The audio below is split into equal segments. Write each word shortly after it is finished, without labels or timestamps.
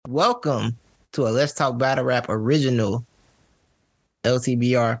Welcome to a Let's Talk Battle Rap original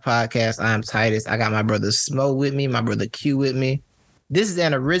LTBR podcast. I'm Titus. I got my brother Smo with me, my brother Q with me. This is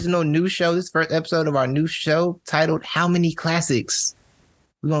an original new show. This first episode of our new show titled How Many Classics?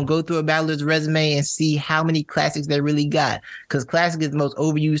 We're going to go through a battler's resume and see how many classics they really got. Because classic is the most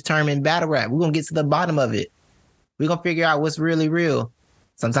overused term in battle rap. We're going to get to the bottom of it. We're going to figure out what's really real.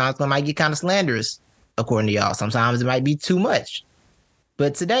 Sometimes it might get kind of slanderous, according to y'all. Sometimes it might be too much.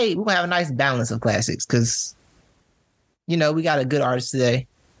 But today, we're going to have a nice balance of classics because, you know, we got a good artist today.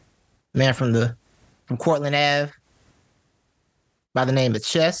 Man from Cortland Ave by the name of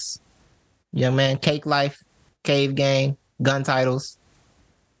Chess. Young man, Cake Life, Cave Gang, Gun Titles.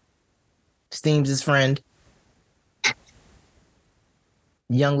 Steam's his friend.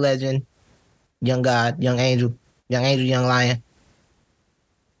 Young Legend, Young God, Young Angel, Young Lion.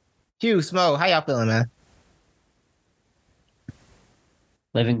 Hugh, Smo, how y'all feeling, man?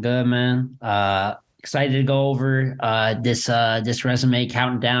 Living good, man. Excited to go over this resume,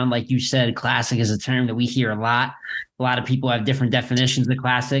 counting down. Like you said, classic is a term that we hear a lot. A lot of people have different definitions of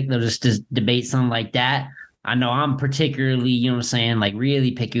classic. They'll just debate something like that. I know I'm particularly, you know what I'm saying, like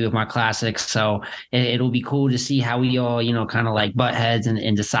really picky with my classics. So it'll be cool to see how we all, you know, kind of like butt heads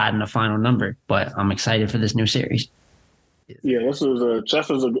and decide on the final number. But I'm excited for this new series. Yeah, this is Chess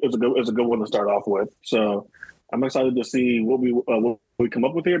is a good one to start off with. So I'm excited to see what we come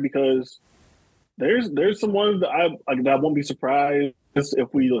up with here because there's some ones that I won't be surprised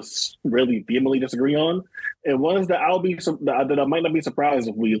if we just really vehemently disagree on, and ones that that I might not be surprised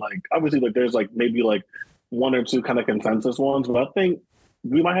if we like. Obviously, like there's like maybe like one or two kind of consensus ones, but I think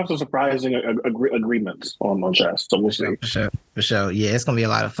we might have some surprising agreements on Chess. So we'll see. For sure. Yeah, it's gonna be a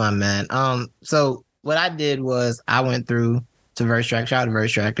lot of fun, man. So what I did was I went through to Verse Track. Shout out to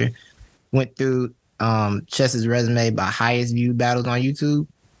Verse Tractor. Went through Chess's resume by highest viewed battles on YouTube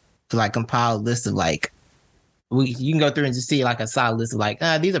to like compile a list of like you can go through and just see like a solid list of like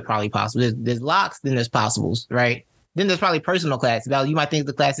these are probably possible. There's locks, then there's possibles, right? Then there's probably personal classics. You might think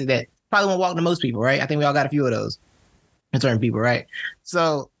it's the classic that probably won't walk to most people, right? I think we all got a few of those in certain people, right?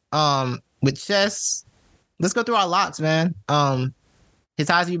 So with Chess, let's go through our locks, man. His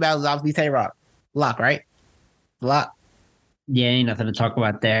highest viewed battle is obviously Tay-Rock. Lock, right? Lock. Yeah, ain't nothing to talk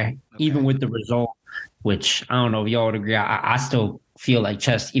about there. Okay. Even with the result, which I don't know if y'all would agree. I still feel like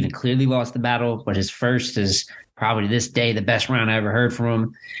Chess even clearly lost the battle, but his first is probably to this day the best round I ever heard from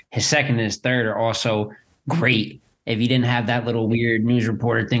him. His second and his third are also great. If he didn't have that little weird news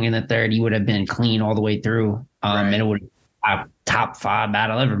reporter thing in the third, he would have been clean all the way through. Right. And it would have a top 5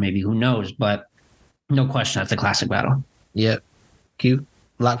 battle ever, maybe. Who knows? But no question, that's a classic battle. Yep. Q,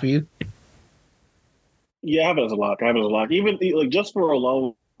 lock for you? Yeah, I have it as a lock. Even like just for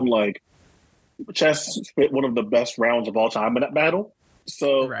alone, like Chess spit one of the best rounds of all time in that battle.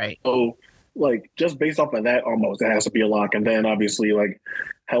 So, right. So like just based off of that, almost it has to be a lock. And then obviously like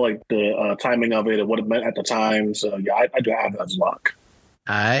how like the timing of it and what it meant at the time. So yeah, I do have that as a lock.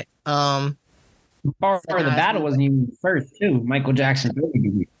 All right. Or the battle wasn't even first too. Michael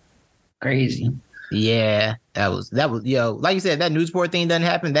Jackson, crazy. Yeah, that was yo. Like you said, that news report thing doesn't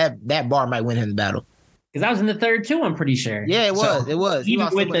happen. That bar might win him the battle. Because I was in the third too, I'm pretty sure. Yeah, it was. It was.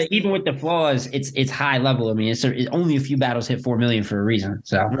 Even with the flaws, it's high level. I mean, it's only a few battles hit 4 million for a reason.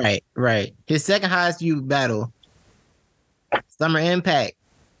 So right. His second highest viewed battle, Summer Impact,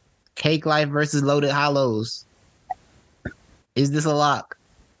 Cake Life versus Loaded Hollows. Is this a lock?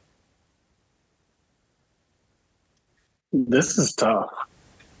 This is tough.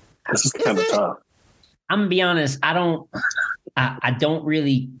 This is kind of tough. I'm gonna be honest. I don't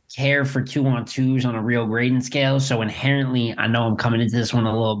really care for 2-on-2s on a real grading scale. So inherently, I know I'm coming into this one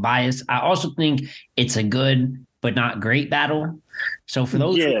a little biased. I also think it's a good but not great battle. So for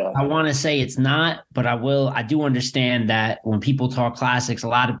those, I want to say it's not, but I do understand that when people talk classics, a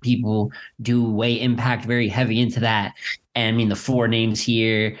lot of people do weigh Impact very heavy into that. And I mean, the 4 names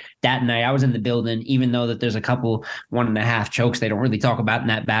here that night, I was in the building, even though that there's a couple 1.5 chokes they don't really talk about in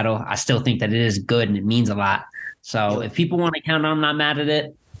that battle. I still think that it is good and it means a lot. So if people want to count on, I'm not mad at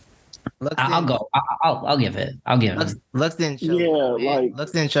it. I'll go. I'll give it. I'll give it. Lux didn't choke.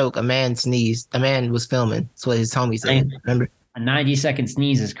 Lux didn't choke. A man sneezed. A man was filming. That's what his homie said. Remember? A 90-second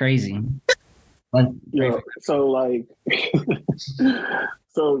sneeze is crazy. So like,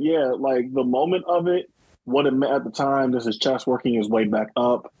 so yeah, like the moment of it, what it meant at the time. This is Chess working his way back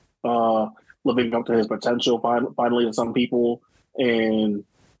up, living up to his potential. Finally, to some people, and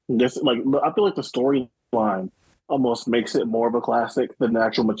this like I feel like the storyline almost makes it more of a classic than the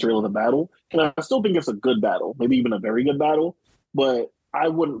actual material of the battle. And I still think it's a good battle, maybe even a very good battle, but I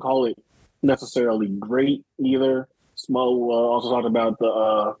wouldn't call it necessarily great either. Smo also talked about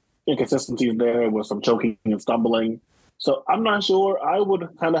the inconsistencies there with some choking and stumbling. So I'm not sure. I would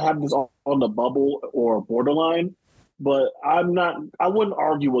kind of have this on the bubble or borderline, but I'm not. I wouldn't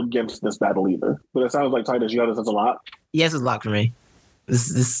argue against this battle either. But it sounds like Titus, you got this a lot. Yes, it's locked for me.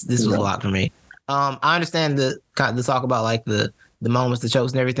 This was a lot for me. I understand the talk about like the moments, the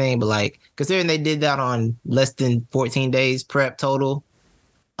chokes, and everything, but like considering they did that on less than 14 days prep total,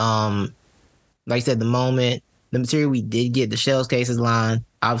 like I said, the material we did get, the Shells cases line,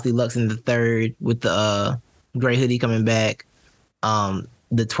 obviously Lux in the third with the Gray Hoodie coming back, the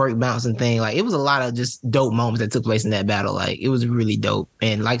twerk bouncing thing, like it was a lot of just dope moments that took place in that battle. Like it was really dope,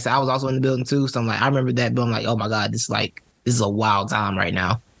 and like I said, I was also in the building too, so I'm like, I remember that, but I'm like, oh my god, this is a wild time right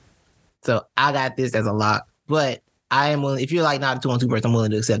now. So I got this as a lock, but I am willing. If you're like not a 2-on-2 person, I'm willing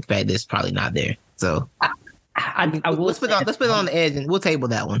to accept the fact that it's probably not there. So let's put it on the edge and we'll table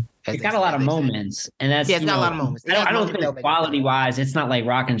that one. It's got a lot of moments, and that's it's got a lot of moments. I don't think quality wise, it's not like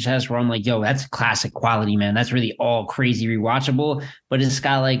Rock and Chess where I'm like, yo, that's classic quality, man. That's really all crazy rewatchable, but it's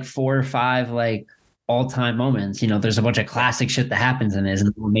got like 4 or 5 like all time moments. There's a bunch of classic shit that happens in this,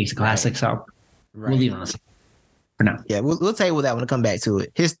 and what makes a classic. So we'll leave on this. No. Yeah, we'll table that when we come back to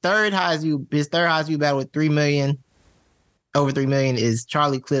it. His third highest view battle with 3 million, over 3 million is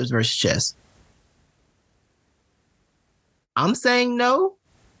Charlie Clips versus Chess. I'm saying no.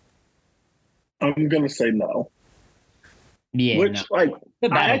 I'm gonna say no. Yeah, which I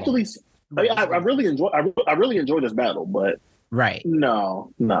really enjoy this battle, but right.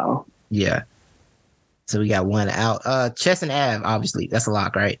 No. Yeah. So we got one out. Chess and Av, obviously, that's a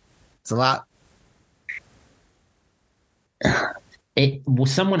lock, right? It's a lock.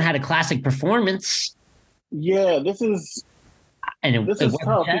 Someone had a classic performance. Yeah, this is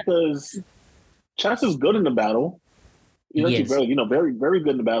tough because Chess is good in the battle. Very, very, very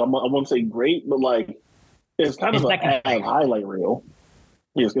good in the battle. I won't say great, but like it's kind of an Av highlight reel.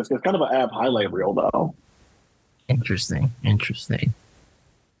 Yes, it's kind of an Av highlight reel though. Interesting.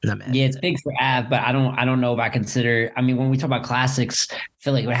 Yeah, it's big for Av, but I don't know if I consider. I mean, when we talk about classics, I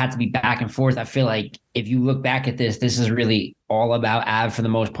feel like it would have to be back and forth. I feel like if you look back at this is really all about Av for the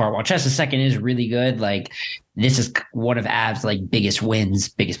most part. While Chess Second is really good, like this is one of Av's like biggest wins,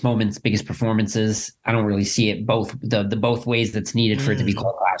 biggest moments, biggest performances. I don't really see it both both ways that's needed for it to be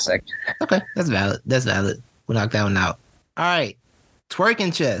called classic. Okay, that's valid. We'll knock that one out. All right, Twerk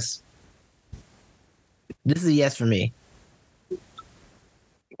and Chess. This is a yes for me.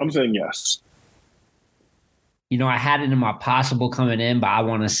 I'm saying yes. I had it in my possible coming in, but I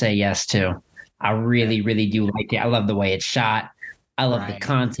want to say yes too. I really, really do like it. I love the way it's shot. I love the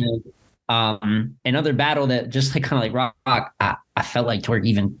content. Another battle that just like kind of like Rock, I felt like Twerk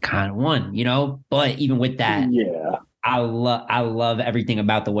even kind of won, But even with that, yeah, I love everything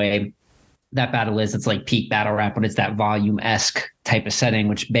about the way that battle is. It's like peak battle rap, but it's that volume-esque type of setting,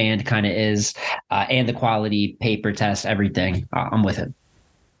 which Band kind of is, and the quality, paper test, everything. I'm with it.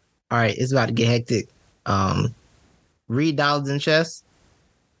 All right, it's about to get hectic. Reed Dollars and Chess.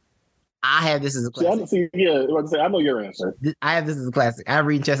 I have this as a classic. I know your answer. I have this as a classic. I have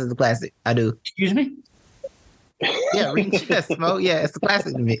Reed and Chess as a classic. I do. Excuse me? Yeah, Reed and Chess. Yeah, it's a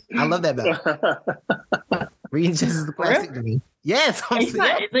classic to me. I love that battle. Reed and Chess is a classic to me. Yes.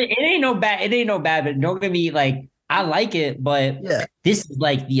 It ain't no bad, but don't get me like, I like it, but this is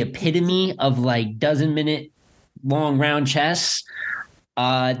like the epitome of like dozen-minute long round chess.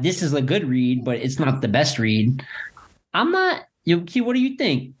 This is a good read, but it's not the best read. I'm not. Q, what do you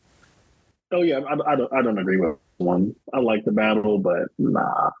think? Oh yeah, I don't agree with one. I like the battle, but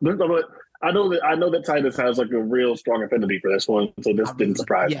nah. I know that Titus has like a real strong affinity for this one, so this didn't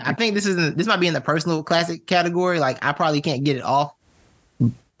surprise me. Yeah, I think this might be in the personal classic category. Like I probably can't get it off,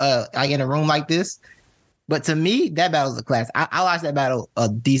 like in a room like this. But to me, that battle's a classic. I watched that battle a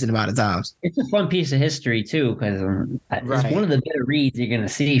decent amount of times. It's a fun piece of history too, because it's one of the better reads you're gonna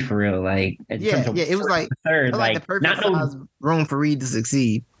see for real. Like it was like third, like the perfect size room for Reed to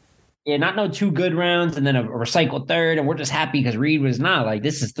succeed. Yeah, not no 2 good rounds and then a recycled third, and we're just happy because Reed was not like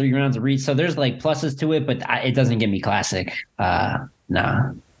this is 3 rounds of Reed. So there's like pluses to it, but it doesn't give me classic. Nah.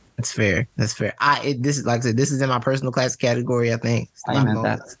 That's fair. This is like I said, this is in my personal classic category. I think. I meant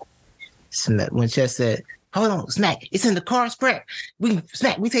that. When Chess said, "Hold on, Smack, it's in the car, scrap. We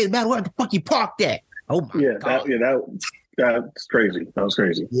take the battle. Where the fuck you parked at?" Oh my god. That's crazy. That was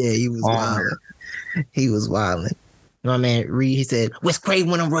crazy. Yeah, he was wild. He was wilding. My man Reed, he said, "Wes Craven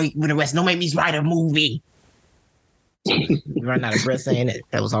when I'm with the rest. Don't make me write a movie." Running out of breath saying it.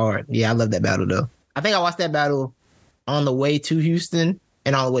 That was hard. Yeah, I love that battle though. I think I watched that battle on the way to Houston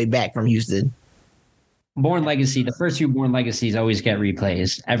and on the way back from Houston. Born Legacy, the first few Born Legacies always get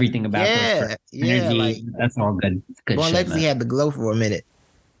replays. Everything about those first energy, like that's all good. Good Born shit, Legacy man. had the glow for a minute.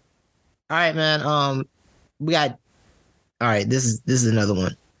 All right, man. We got. All right, this is another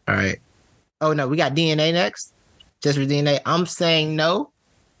one. All right. Oh no, we got DNA next. Just for DNA, I'm saying no.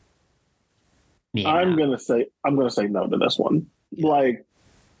 Yeah, I'm no. gonna say no to this one. Like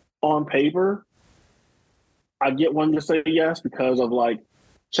on paper, I get one to say yes because of like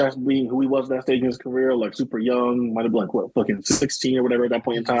Chess being who he was at that stage in his career, like super young, might have been like what, fucking 16 or whatever at that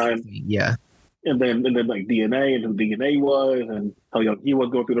point in time. Yeah. And then like DNA and who DNA was and how young he was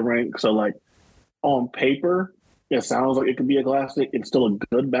going through the ranks. So like on paper, it sounds like it could be a classic. It's still a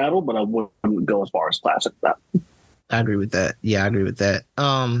good battle, but I wouldn't go as far as classic. That. I agree with that. Yeah, I agree with that.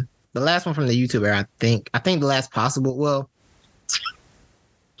 The last one from the YouTube era, I think the last possible. Well,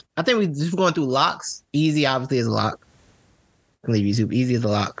 I think we just going through locks. Easy, obviously, is a lock. I leave YouTube. Easy is a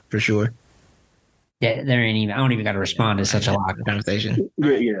lock for sure. Yeah, there ain't even. I don't even got to respond to such a lot of conversation.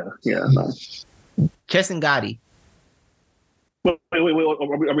 Yeah. No. Chess and Gotti. Wait. Are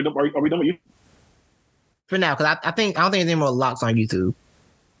we done with you? For now, because I don't think there's any more locks on YouTube.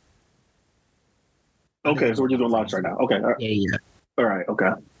 Okay, so we're just doing locks right now. Okay. Yeah. All right. Okay.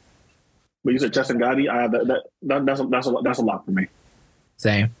 But you said Chess and Gotti. I have that's a lock for me.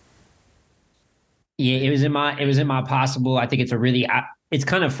 Same. Yeah, it was in my possible. I think it's a really. It's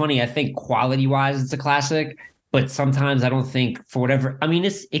kind of funny. I think quality wise, it's a classic, but sometimes I don't think for whatever. I mean,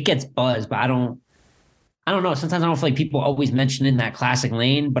 it gets buzz, but I don't know. Sometimes I don't feel like people always mention in that classic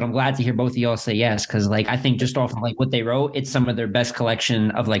lane. But I'm glad to hear both of y'all say yes because, like, I think just off of like what they wrote, it's some of their best collection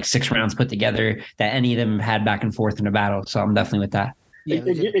of like 6 rounds put together that any of them had back and forth in a battle. So I'm definitely with that. Yeah,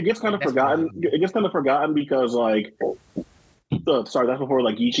 it gets kind of forgotten. It gets kind of forgotten because like. Sorry, that's before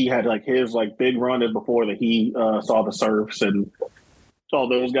like Geechee had like his like big run is before that he saw the Surfs and all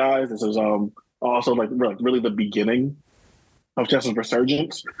those guys. This is also like really the beginning of Chess's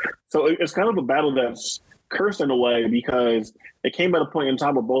resurgence. So it's kind of a battle that's cursed in a way because it came at a point in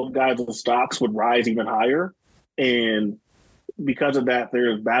time where both guys' stocks would rise even higher, and because of that,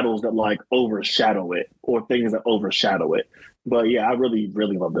 there's battles that like overshadow it or things that overshadow it. But yeah, I really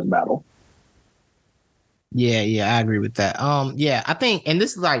love this battle. Yeah, I agree with that. Yeah, I think, and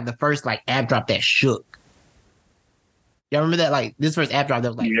this is like the first like app drop that shook. Y'all remember that? Like this first app drop that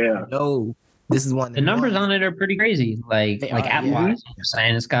was like, yeah, no, this is one. The numbers on it are pretty crazy. Like app wise, you're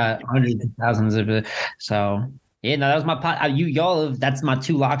saying it's got hundreds of thousands of it. So yeah, no, that was my y'all. That's my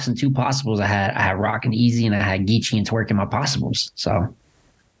 2 locks and 2 possibles. I had Rock and Easy, and I had Geechee and Twerk in my possibles. So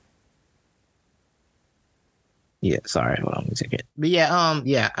yeah, sorry, hold on 1 second. But yeah,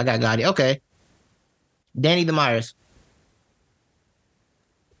 I got Gotti. Okay. Danny DeMyers.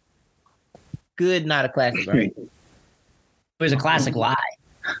 Good, not a classic, right? It was a classic lie.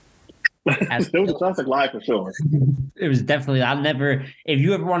 It was a classic lie for sure. It was definitely. If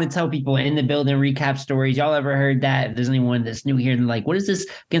you ever want to tell people in the building recap stories, y'all ever heard that? If there's anyone that's new here and like, what is this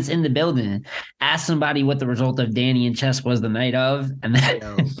against in the building? Ask somebody what the result of Danny and Chess was the night of, and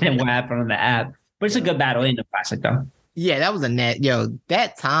then what happened on the app. But it's a good battle, ain't no classic though. Yeah, that was a net. Yo,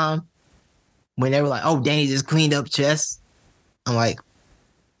 that time. When they were like, "Oh, Danny just cleaned up Chess," I'm like,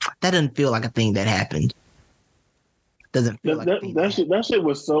 that doesn't feel like a thing that happened. Doesn't feel that shit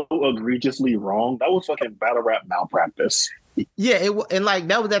was so egregiously wrong. That was fucking battle rap malpractice. Yeah, and like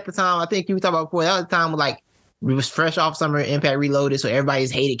that was at the time. I think you were talking about before. That was the time when like we was fresh off Summer Impact Reloaded, so everybody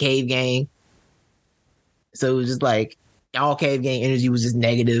just hated Cave Gang. So it was just like all Cave Gang energy was just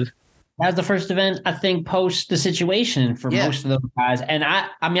negative. That was the first event, I think, post the situation for most of those guys. And I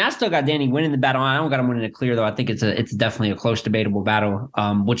mean, I still got Danny winning the battle. I don't got him winning it clear, though. I think it's definitely a close, debatable battle,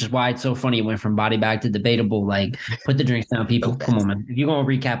 which is why it's so funny. It went from body bag to debatable. Like, put the drinks down, people. Come on, man. If you're going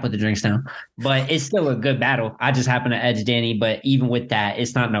to recap, put the drinks down. But it's still a good battle. I just happen to edge Danny. But even with that,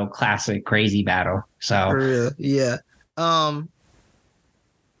 it's not no classic, crazy battle. So, for real. Yeah.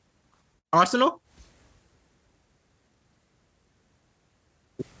 Arsenal?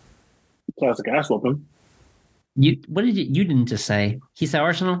 Classic ass whooping. You didn't just say? He said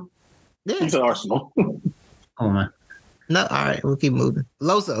Arsenal? Yeah. He said Arsenal. Oh man. No, all right, we'll keep moving.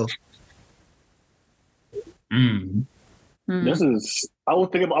 Loso. This is I was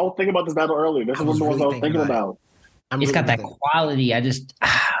thinking about this battle earlier. This is one of the ones I was thinking about. It's got that quality.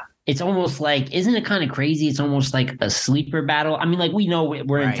 It's almost like, isn't it kind of crazy? It's almost like a sleeper battle. I mean, like we know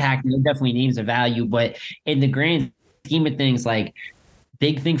we're intact. There definitely names of value, but in the grand scheme of things, like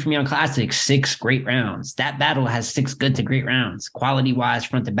big thing for me on Classic, 6 great rounds. That battle has 6 good to great rounds, quality wise,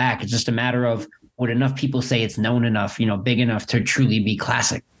 front to back. It's just a matter of would enough people say it's known enough, big enough to truly be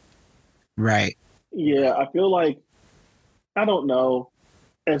classic. Right. Yeah, I feel like, I don't know.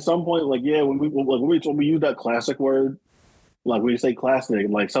 at some point, like when we use that classic word, like we say classic,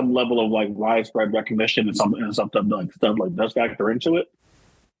 like some level of like widespread recognition and something like stuff like does factor into it.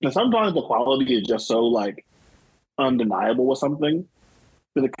 And sometimes the quality is just so like undeniable with something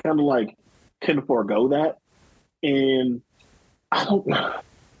that it kind of like can forego that. And I don't.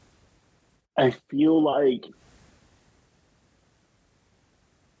 I feel like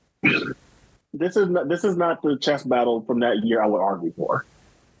this is not the chess battle from that year I would argue for.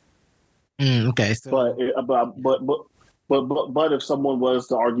 Okay, so but if someone was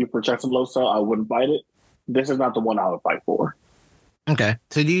to argue for Chess and Loso, I wouldn't fight it. This is not the one I would fight for. Okay,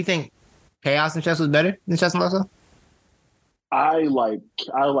 so do you think Chaos and Chess was better than Chess and Loso? I like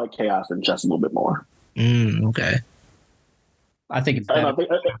Chaos and Chess a little bit more. Okay. I think it's and I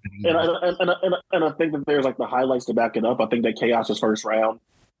think that there's like the highlights to back it up. I think that Chaos's first round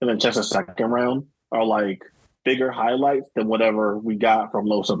and then Chess's second round are like bigger highlights than whatever we got from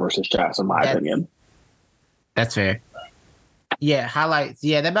Loso versus Chess, in my opinion. That's fair. Yeah, highlights.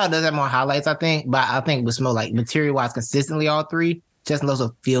 Yeah, that battle does have more highlights, I think. But I think with Smo, like material wise, consistently all three, Chess and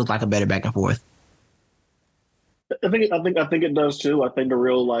Loso feels like a better back and forth. I think it does too. I think the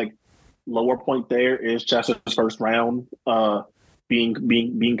real like lower point there is Chess's first round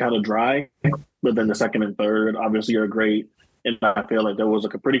being kind of dry, but then the second and third obviously are great. And I feel like there was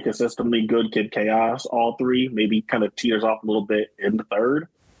like a pretty consistently good Kid Chaos, all three, maybe kind of teeters off a little bit in the third.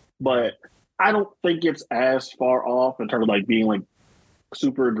 But I don't think it's as far off in terms of like being like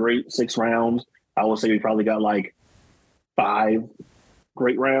super great 6 rounds. I would say we probably got like 5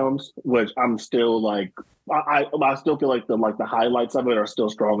 great rounds, which I'm still like I still feel like the highlights of it are still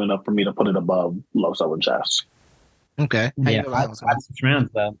strong enough for me to put it above Loso and Chess. Okay. Yeah, 6 rounds,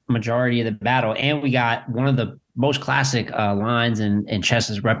 the majority of the battle. And we got one of the most classic lines in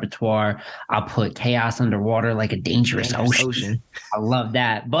Chess's repertoire. I'll put chaos underwater like a dangerous ocean. I love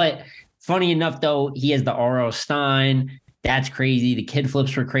that. But funny enough, though, he has the R.L. Stein. That's crazy. The kid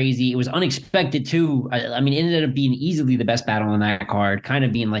flips were crazy. It was unexpected, too. I mean, it ended up being easily the best battle on that card, kind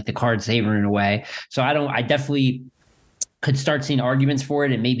of being like the card saver in a way. So I definitely could start seeing arguments for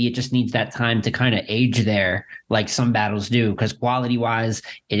it, and maybe it just needs that time to kind of age there, like some battles do, because quality-wise,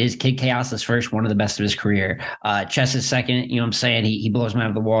 it is Kid Chaos's first, one of the best of his career. Chess is second, you know what I'm saying? He blows him out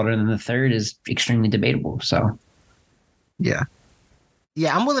of the water, and then the third is extremely debatable, so. Yeah.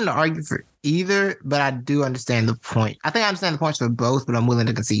 Yeah, I'm willing to argue for either, but I do understand the point. I think I understand the points for both, but I'm willing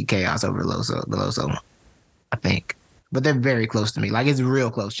to concede Chaos over the Loso, I think. But they're very close to me. Like, it's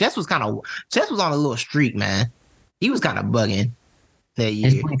real close. Chess was on a little streak, man. He was kind of bugging that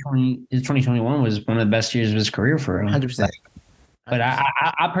year. His 2021 was one of the best years of his career for him. 100%. But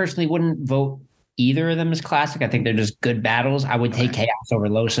I personally wouldn't vote either of them as classic. I think they're just good battles. I would take Chaos over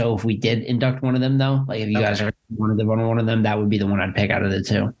Loso if we did induct one of them, though. Like if you guys are wanted to run one of them, that would be the one I'd pick out of the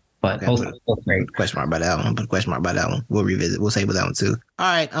two. But both great. Question mark by that one. Put a question mark by that one. We'll revisit. We'll say with that one too. All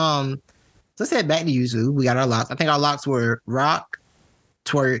right. So let's head back to you two. We got our locks. I think our locks were Rock,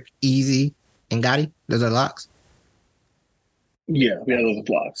 Twerk, Easy, and Gotti. Those are locks. Yeah, those are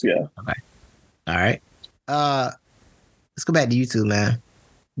locks. Yeah. Okay. All right. Let's go back to you two, man.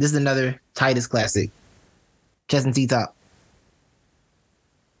 This is another Titus classic. Chess and T-Top.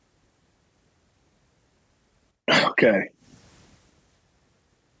 Okay.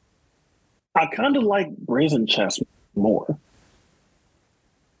 I kind of like Brazen Chess more.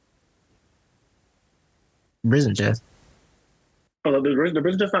 Brazen Chess. Oh, the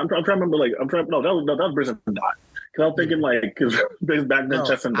Brazen Chess. I'm trying to remember. Like, that was Brazen Dot. Because I'm thinking like, because back then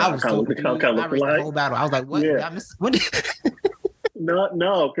Chess and Dot kind of looked like the whole battle. I was like, what? Yeah.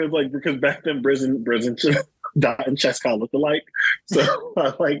 No, because back then Brazen Dot and Chess kind of looked alike. So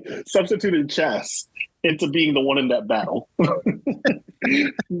I like substituted Chess into being the one in that battle.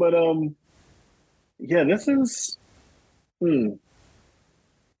 But yeah, this is make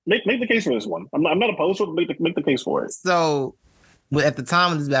the case for this one. I'm not opposed to it, but make the case for it. So at the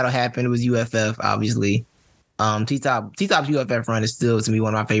time when this battle happened, it was UFF, obviously. T-Top's UFF run is still to me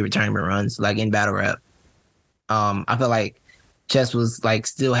one of my favorite tournament runs, like in battle rap. I feel like Chess was like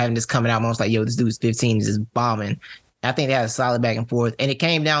still having this coming out, almost like, yo, this dude's 15, is just bombing. I think they had a solid back and forth, and it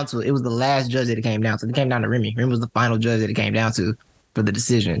came down to, it was the last judge that it came down to. It came down to Remy. Remy was the final judge that it came down to for the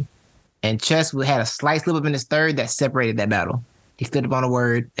decision. And Chess had a slight slip up in his third that separated that battle. He stood up on a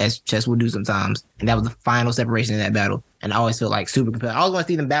word, as Chess will do sometimes, and that was the final separation in that battle. And I always feel like super compelling. I always want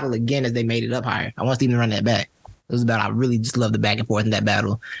to see them battle again as they made it up higher. I want to see them run that back. It was a battle I really just love the back and forth in that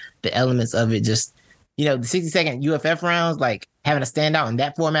battle. The elements of it, just, the 60-second UFF rounds, like having a standout in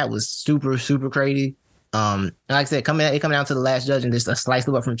that format was super, super crazy. Like I said, coming down to the last judge and just a slice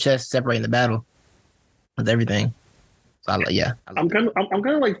up from Chess separating the battle with everything. So I'm kind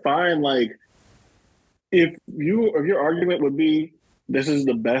of like fine. Like if your argument would be this is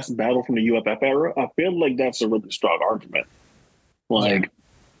the best battle from the UFF era, I feel like that's a really strong argument. Like,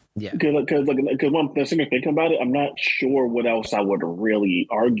 because when I'm thinking about it, I'm not sure what else I would really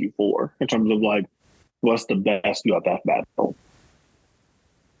argue for in terms of like what's the best UFF battle.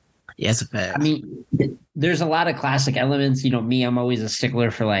 Yes, a fact. I mean, there's a lot of classic elements. You know, me, I'm always a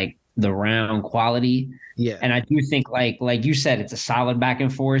stickler for like the round quality. Yeah. And I do think like you said, it's a solid back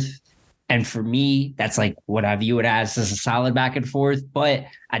and forth. And for me, that's like what I view it as a solid back and forth. But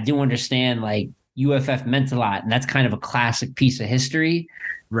I do understand like UFF meant a lot. And that's kind of a classic piece of history.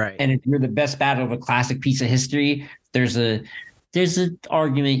 Right. And if you're the best battle of a classic piece of history, there's an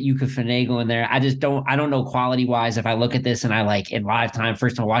argument you could finagle in there. I don't know quality wise. If I look at this and I like in live time,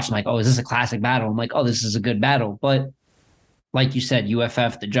 first time watching, like, oh, is this a classic battle? I'm like, oh, this is a good battle. But like you said,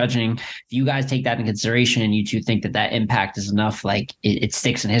 UFF, the judging, if you guys take that into consideration and you two think that impact is enough, like it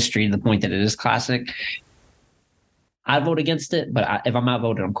sticks in history to the point that it is classic, I'd vote against it. But if I'm not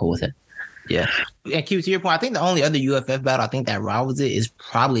voted, I'm cool with it. Yeah. And Q, to your point, I think the only other UFF battle I think that rivals it is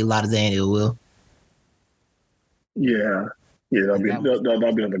probably Latize and Ill Will. Yeah. Yeah, that'll be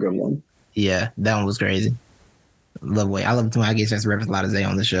another good one. Yeah, that one was crazy. Love way. I love it too. I guess that's reference Latize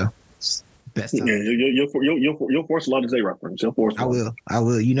on the show. Best time. Yeah, you'll force Latize reference. You'll force. I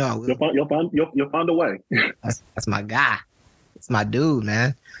will. You know I will. You'll find a way. That's my guy. It's my dude,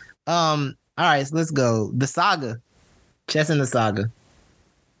 man. All right, so let's go. The Saga. Chess in the Saga.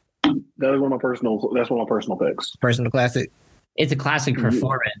 That's one of my personal picks. Personal classic. It's a classic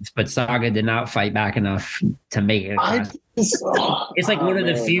performance, but Saga did not fight back enough to make it a classic. It's like one of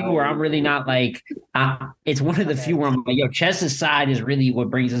the few where I'm really not like, it's one of the few where I'm like, yo, Chess's side is really what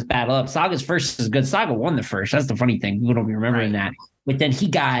brings this battle up. Saga's first is good. Saga won the first. That's the funny thing. People don't be remembering that. But then he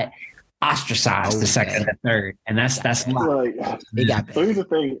got ostracized the second and the third. And that's like, they got bad. So here's the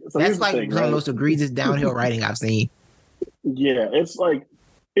thing. That's like some of the most egregious downhill writing I've seen. Yeah, it's like,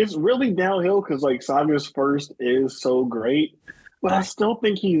 it's really downhill because like Saga's first is so great, but I still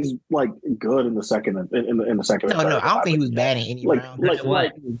think he's like good in the second. In the second. No, I don't think he was bad in any round.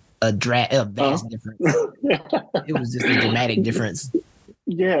 Like a vast difference. It was just a dramatic difference.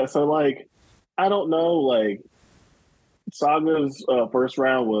 Yeah, so like I don't know, like Saga's first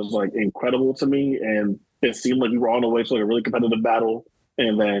round was like incredible to me, and it seemed like we were on the way to like a really competitive battle,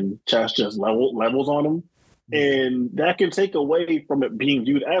 and then Chess just levels on him. And that can take away from it being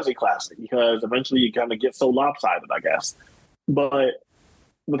viewed as a classic because eventually you kind of get so lopsided, I guess. But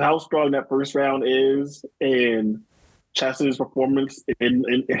with how strong that first round is and Chess's performance in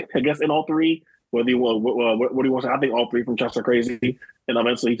I guess in all three, what do you want to say? I think all three from Chess are crazy. And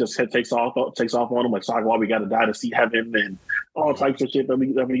eventually he just takes off on him like Saga, we got to die to see heaven and all types of shit that we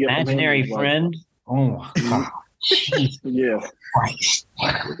get. Imaginary friend. Oh my God. Yeah.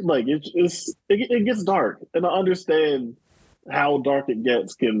 Like it gets dark, and I understand how dark it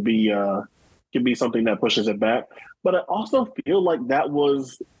gets can be something that pushes it back. But I also feel like that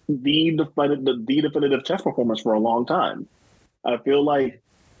was the definitive Chess performance for a long time. I feel like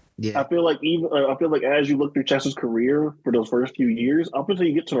as you look through Chess's career for those first few years, up until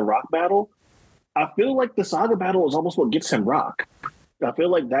you get to the Rock battle, I feel like the Saga battle is almost what gets him Rock. I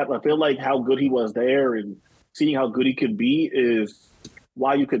feel like how good he was there and seeing how good he could be is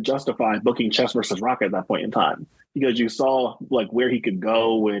why you could justify booking Chess versus Rock at that point in time, because you saw like where he could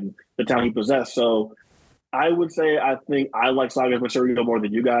go and the talent he possessed. So I would say I think I like Saga's material more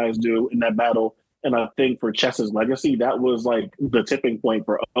than you guys do in that battle. And I think for Chess's legacy, that was like the tipping point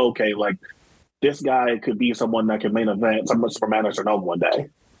for, okay, like this guy could be someone that can main event some Super Metronome one day.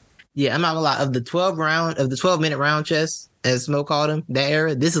 Yeah, I'm not gonna lie. Of the 12-minute round chess, as Smoke called him, that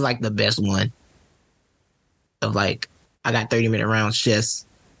era, this is like the best one. Of like, I got 30-minute rounds chess.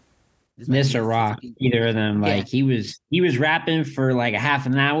 Mr. Rock, either of them, like he was rapping for like a half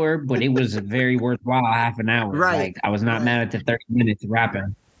an hour, but it was a very worthwhile half an hour. Right. Like I was not mad at the 30 minutes of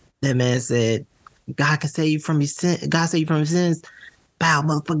rapping. That man said, God can save you from your sin. God save you from your sins. Bow,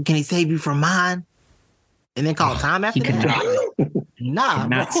 motherfucker, can he save you from mine? And then call time after that? Nah.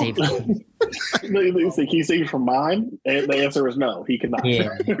 Not save him. Can he save you from mine? And the answer is no, he cannot.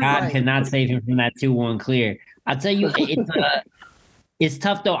 Yeah, God cannot save him from that 2-1 clear. I'll tell you, it's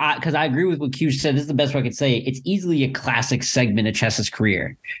tough though, because I agree with what Q said. This is the best way I could say it. It's easily a classic segment of Chess's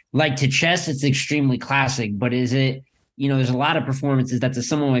career. Like to Chess, it's extremely classic, but is it, there's a lot of performances that to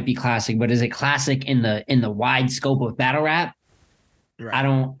someone might be classic, but is it classic in the wide scope of battle rap? Right. I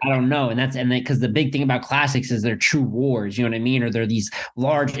don't know. And because the big thing about classics is they're true wars, you know what I mean? Or they're these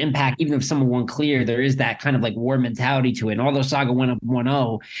large impact, even if someone won clear, there is that kind of like war mentality to it. And although Saga went up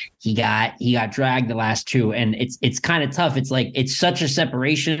 1-0, he got dragged the last two. And it's kind of tough. It's like it's such a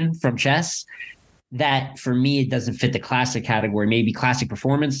separation from chess that for me it doesn't fit the classic category. Maybe classic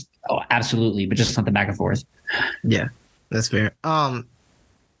performance. Oh, absolutely, but just something back and forth. Yeah, that's fair.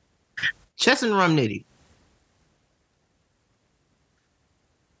 Chess and Rum Nitty.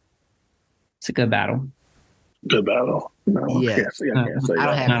 It's a good battle. Good battle. No, Yeah. I can't say I don't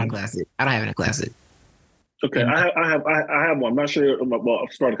that. have any classic. Okay, I have one. I'm not sure. Well,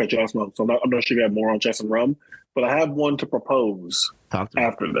 I'm sorry to cut you off, so I'm not sure you have more on Chess and Rum, but I have one to propose Talk to me.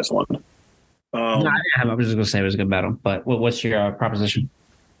 after this one. No, I didn't have. I was just gonna say it was a good battle. But what's your proposition?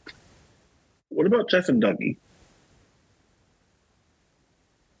 What about Chess and Dougie?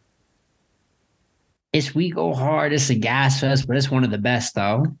 It's We Go Hard. It's a gas fest, but it's one of the best,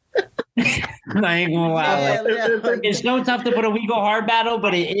 though. I ain't gonna lie. Like, it's so tough to put a We Go Hard battle,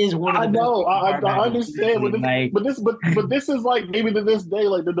 but it is one of the I know. best. I understand. But this is like maybe to this day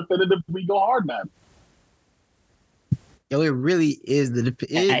like the definitive We Go Hard man. Yo, it really is the. It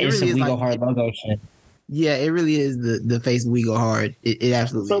It's really some is We like, Go Hard logo shit. Yeah, it really is the face of We Go Hard. It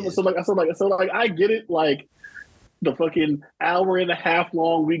absolutely is. So I get it. Like the fucking hour and a half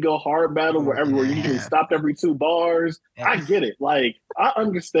long We Go Hard battle where you can stop every 2 bars. I get it. Like I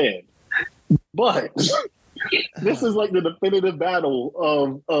understand, but this is like the definitive battle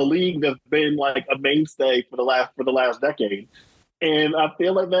of a league that's been like a mainstay for the last decade, and I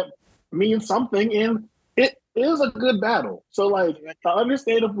feel like that means something. And it is a good battle. So like I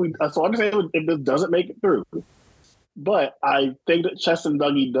understand if this doesn't make it through, but I think that Chess and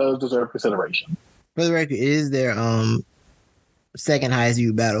Dougie does deserve consideration. For the record, it is their second highest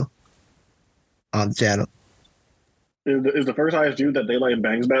view battle on the channel. Is the first highest viewed that Daylight and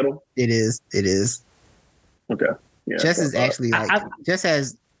Bangs battle? It is. Okay. Yeah. Chess is actually Chess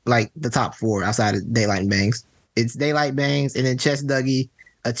has like the top 4 outside of Daylight and Bangs. It's Daylight Bangs and then Chess Dougie,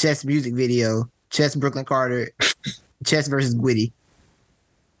 a Chess music video, Chess Brooklyn Carter, Chess versus Gwitty.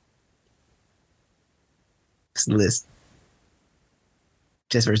 It's the list.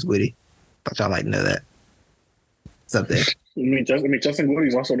 Chess versus Gwitty. Thought y'all like to know that. It's up there. Chess and Gwitty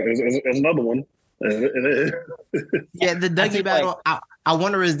is also is another one. It is. Yeah, the Dougie battle. I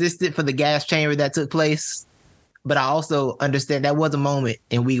want to resist it for the gas chamber that took place, but I also understand that was a moment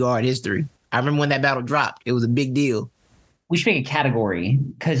in We Go Hard history. I remember when that battle dropped; it was a big deal. We should make a category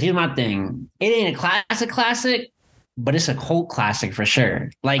because here's my thing: it ain't a classic, but it's a cult classic for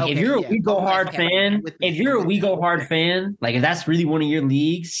sure. Like if you're a We Go Hard fan, like if that's really one of your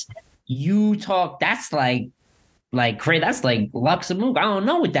leagues, you talk. That's like that's like Luxembourg. I don't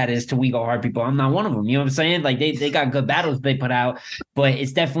know what that is to We Go Hard people. I'm not one of them. You know what I'm saying? Like they got good battles they put out, but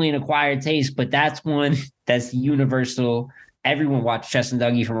it's definitely an acquired taste. But that's one that's universal. Everyone watched Chess and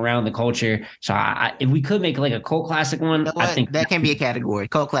Dougie from around the culture. So if we could make like a cult classic one, I think that can be a category.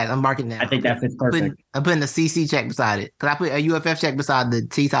 Cult classic. I'm marking that. I think that fits perfect. I'm putting the CC check beside it because I put a UFF check beside the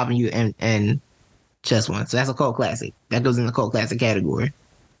T-Top and Chess one. So that's a cult classic. That goes in the cult classic category.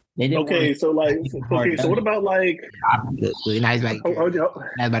 Okay, so what about like? Now he's about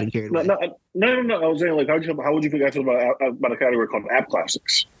to carry it away. No. I was saying like, how would you feel about a category called App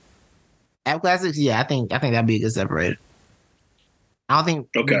Classics? App Classics, yeah, I think that'd be a good separator. I don't think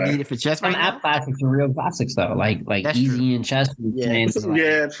we need it for chess right now. App Classics are real classics though, like That's Easy true. and Chess.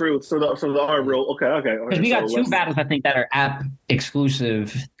 Yeah, true. So the are real. Okay. Because we got 2 battles I think that are app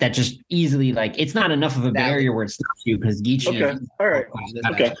exclusive that just easily like it's not enough of a barrier where it stops you because Geechee. Okay. All right.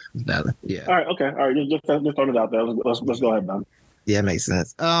 Okay. Yeah. All right. Okay. All right. Just throw it out there. Let's go ahead, man. Yeah, it makes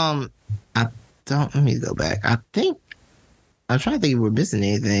sense. I don't. Let me go back. I think I'm trying to think if we're missing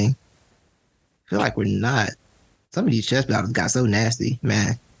anything. I feel like we're not. Some of these chess battles got so nasty,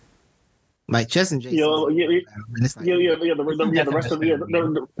 man. Like Chess and Jason. The rest of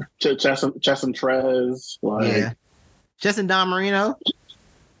the Chess and Trez. Like, yeah. Chess and Don Marino.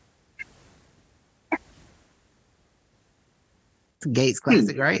 It's a Gates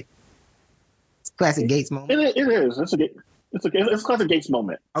classic, right? It's a classic Gates moment. It is. It's a classic Gates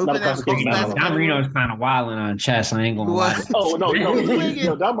moment. Not a classic Gates moment. Don Marino's kind of wilding on Chess. I ain't gonna lie. Oh no!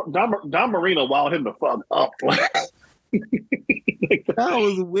 Don Marino wilded him the fuck up. That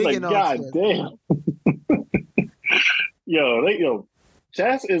was wigging on God damn. Yo,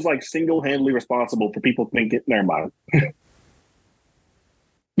 Chess is like single-handedly responsible for people thinking. Never mind.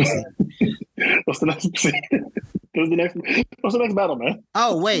 What's the next battle, man?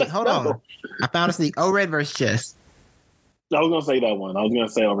 Oh wait, hold on. I found a sneak. Red versus Chess. I was gonna say that one. I was gonna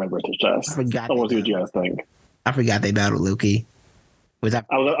say Red versus Chess. I want to see what you guys think. I forgot they battled Loki. Was that?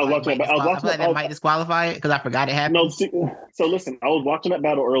 I was watching that. I was watching that might disqualify it because I forgot it happened. No, so listen, I was watching that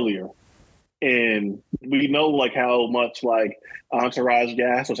battle earlier, and we know like how much like entourage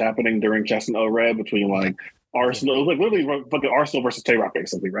gas was happening during Chess and O-Red between like Arsenal. It was like literally fucking Arsenal versus Tay-Rock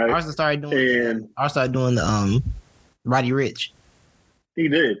basically, right? Arsenal started doing the Roddy Rich. He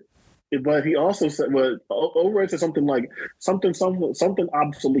did. But he also said, "What O-Red said something like something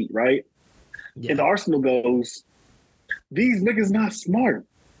obsolete, right?" Yeah. And the Arsenal goes, "These niggas not smart.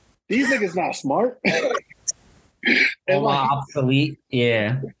 These niggas not smart." And like, obsolete,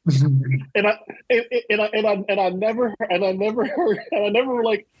 yeah. and I never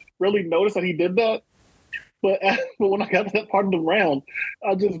like really noticed that he did that. But when I got to that part of the round,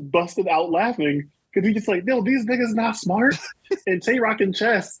 I just busted out laughing. Because he's just like, no, these niggas not smart. And Tay-Rock and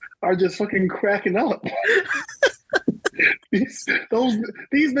Chess are just fucking cracking up. these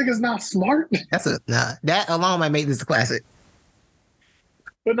niggas not smart. That alone might make this a classic.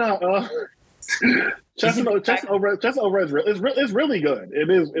 But no, Chess over is really good. It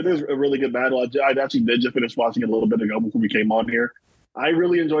is a really good battle. I actually did just finish watching it a little bit ago before we came on here. I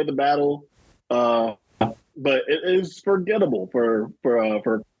really enjoyed the battle. But it is forgettable for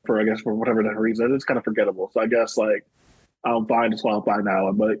I guess for whatever that reason. It's kind of forgettable. So I guess like I'm fine disqualifying that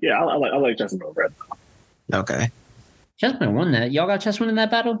one. But yeah, I like Chessman over Red. Okay. Chessman won that. Y'all got Chessman in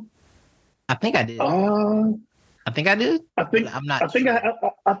that battle? I think I did. I think I did. I'm not. I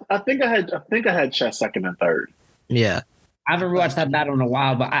think I had Chess second and third. Yeah. I haven't rewatched that battle in a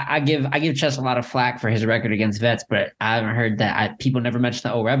while, but I give Chess a lot of flack for his record against Vets, but I haven't heard that. People never mentioned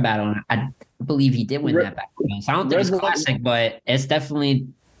the O-Red battle, and I believe he did win that battle. So I don't think it's classic, but it's definitely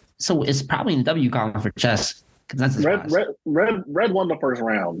so. It's probably in the W column for Chess. Red won the first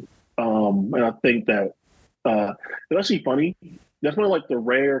round, and I think that it's actually funny. That's one of like the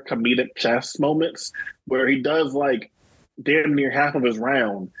rare comedic Chess moments where he does like damn near half of his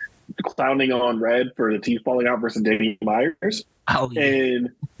round clowning on Red for the teeth falling out versus Danny Myers. Oh, yeah.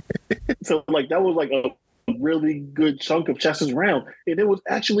 And so like that was like a really good chunk of Chess's round, and it was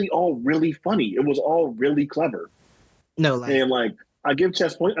actually all really funny. It was all really clever. And like I give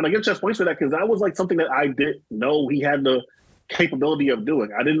Chess points for that because that was like something that I didn't know he had the capability of doing.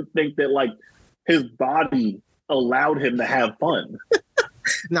 I didn't think that like his body allowed him to have fun.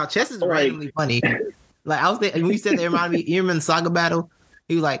 Now Chess is randomly funny. Like I was there, when you said that, it reminded me. You remember the Saga battle?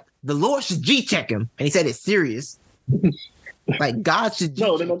 He was like, "The Lord should G-check him," and he said it's serious. Like God should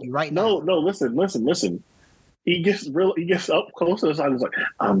G-check you right now. No, listen. He gets up close to the side and he's like,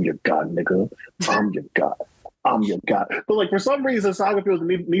 "I'm your God, nigga. I'm your God. I'm your God." But like for some reason, Saga feels the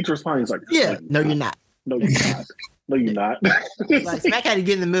need to respond. He's like, "Yeah, no, you're not. No, you're not. No, you're not." Like Smack had to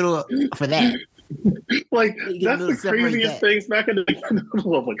get in the middle for that. Like that's the craziest thing. Smack in the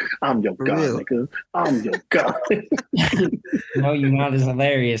middle of like, "I'm your God, nigga. I'm your God." No, you're not is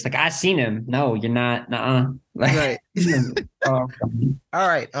hilarious. Like I seen him. No, you're not. Like, right. All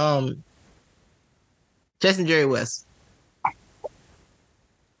right. Chess and Jerry West.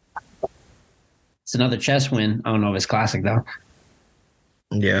 It's another Chess win. I don't know if it's classic though.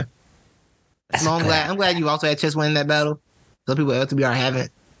 Yeah. No, I'm glad you also had Chess win that battle. Some people at LTBR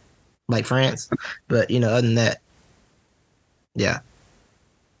haven't, like France. But other than that, yeah.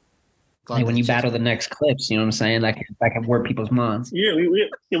 Like when you battle the next clips, you know what I'm saying? That can warp people's minds. Yeah,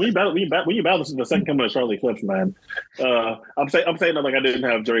 we battle the second coming of Charlie Clips, man. I'm saying that like I didn't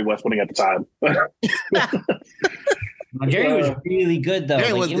have Jerry West winning at the time. Jerry was really good though.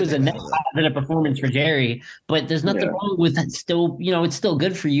 It was a net positive performance for Jerry, but there's nothing wrong with it. Still, it's still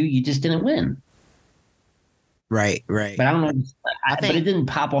good for you. You just didn't win. Right. But I don't know. But it didn't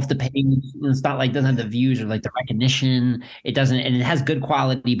pop off the page. It's not like it doesn't have the views or like the recognition. It doesn't, and it has good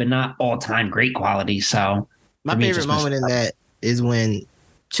quality, but not all time great quality. So my favorite moment in that is when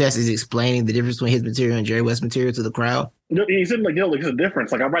Chess is explaining the difference between his material and Jerry West's material to the crowd. He said like, there's a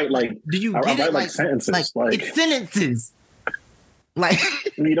difference. Like I write like, do you I get write it? like sentences. Like it's sentences. Like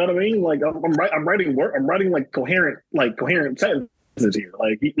you know what I mean? Like I'm writing like coherent sentences here.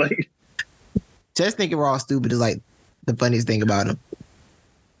 Like. Chess thinking we're all stupid is like the funniest thing about him.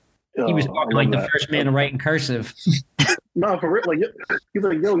 He was talking like the first man to write in cursive. No, for real. Like he's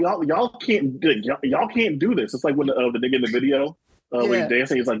like, "Yo, y'all can't do this." It's like when the nigga in the video when he's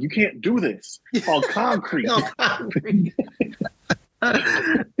dancing, he's like, "You can't do this on concrete."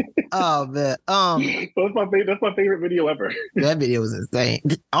 Oh man, that's my favorite video ever. That video was insane.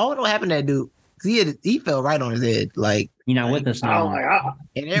 I don't know what happened to that dude. He fell right on his head. Like you're not with us now.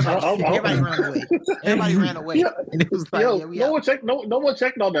 And everybody ran away. Everybody ran away. Yeah. And it was like, no one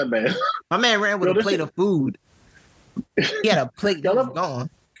checked on that man. My man ran with a plate of food. He had a plate that was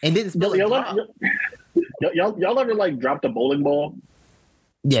gone and didn't spill it. Y'all ever like dropped a bowling ball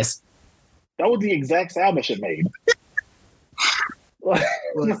Yes. That was the exact sound that shit made. Like,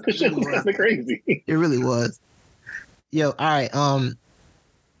 Well, that shit was kind of crazy. It really was. Yo, all right.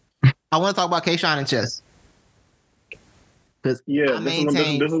 I want to talk about K-Shine and chess. Because Yeah, this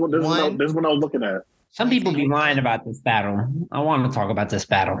is what I was looking at. Some people be lying about this battle. I want to talk about this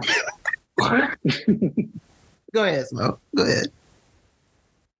battle. Go ahead, Smo. Go ahead.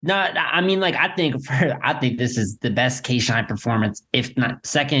 No, I mean, like, I think this is the best K-Shine performance, if not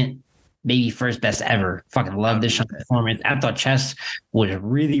second, maybe first best ever. Fucking love this Shine performance. I thought Chess was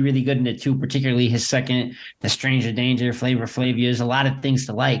really, really good in it too, particularly his second, The Stranger Danger, Flavor Flav. There's a lot of things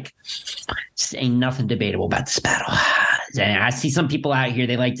to like. Just ain't nothing debatable about this battle. I see some people out here,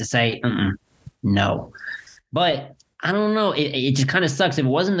 they like to say, no. But I don't know. It just kind of sucks. If it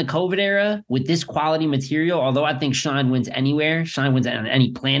wasn't the COVID era with this quality material, although I think Shine wins anywhere, Shine wins on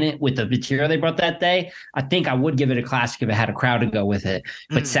any planet with the material they brought that day, I think I would give it a classic if it had a crowd to go with it.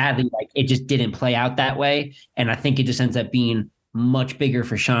 But sadly, like, it just didn't play out that way. And I think it just ends up being much bigger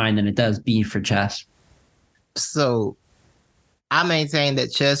for Shine than it does be for Chess. So I maintain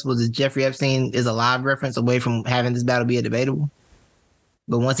that Chess was a Jeffrey Epstein is a live reference away from having this battle be a debatable.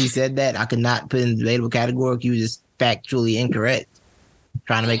 But once he said that, I could not put in the debatable category. He was just factually incorrect,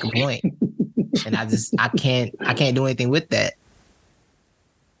 trying to make a point. And I can't do anything with that.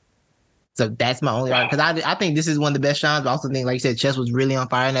 So that's my only argument. Because I think this is one of the best Shines, but I also think, like you said, Chess was really on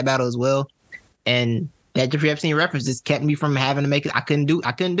fire in that battle as well. And that Jeffrey Epstein reference just kept me from having to make it. I couldn't do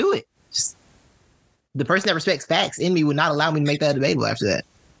it. Just, the person that respects facts in me would not allow me to make that debatable after that.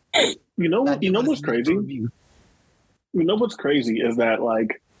 You know what's crazy? You know what's crazy is that,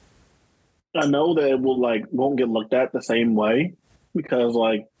 like, I know that it won't get looked at the same way because,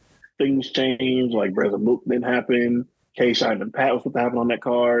 like, things change. Like, Brother Mook didn't happen. K-Shine and Pat was supposed to happen on that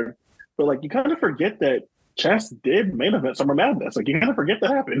card. But, like, you kind of forget that Chess did main event Summer Madness. Like, you kind of forget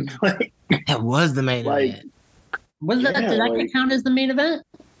that happened. Like, that was the main event. Did that count as the main event?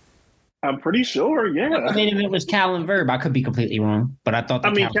 I'm pretty sure, yeah. The main event was Cal and Verb. I could be completely wrong, but I thought.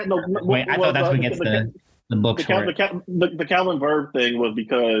 I thought that's what gets the books for it. The Cal and Verb thing was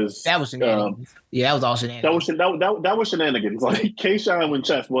because that was shenanigans. That was all shenanigans. That was shenanigans. Like, K-Shine when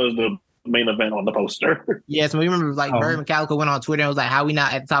Chess was the main event on the poster. Yeah, so we remember, like, Verb and Calico went on Twitter and was like, "How we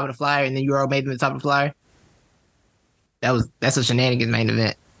not at the top of the flyer?" And then Euro made them at the top of the flyer. That's a shenanigans main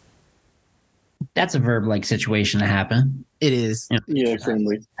event. That's a Verb-like situation to happen. It is. Yeah,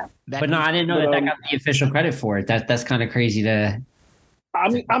 extremely. But no, I didn't know that got the official credit for it. That's kind of crazy to. I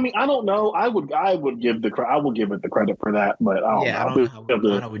mean, I don't know. I would give it the credit for that, but I don't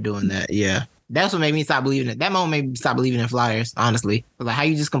know how we're doing that. Yeah, that's what made me stop believing it. That moment made me stop believing in flyers. Honestly, like, how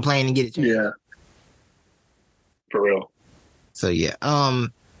you just complain and get it changed. Yeah, for real. So yeah. So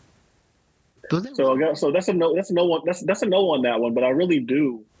that's a no. That's a no one. That's a no on that one. But I really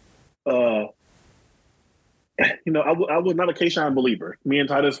do. I was not a K-Shine believer. Me and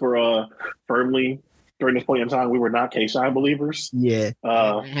Titus were firmly, during this point in time, we were not K-Shine believers. Yeah,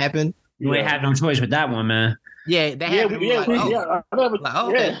 that happened. You ain't had no choice with that one, man. Yeah, that happened.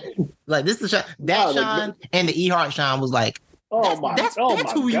 Like, this is the Shine. That Shine and the E-Heart Shine was like, that's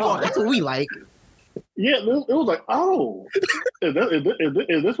who we want. That's what we like. Yeah, it was like, oh, is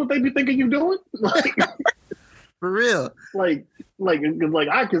this what they be thinking you doing? Like, for real. I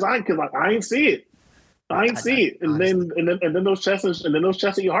ain't see it. I ain't see it, and then those Chess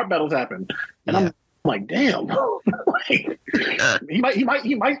and E-Heart battles happened, and I'm like, damn, like, he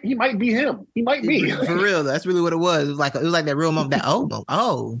might be him. He might be for real. That's really what it was. It was like that real moment. That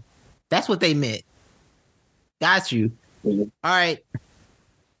oh, that's what they meant. Got you. All right.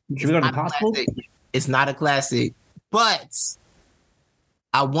 Should we go to Possible? It's not a classic, but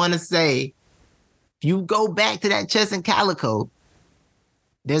I want to say, if you go back to that Chess and Calico,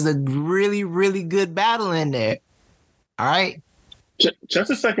 there's a really, really good battle in there. All right.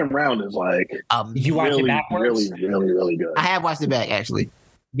 Chess's second round is like, did you watch it backwards? Really, really, really good. I have watched it back, actually.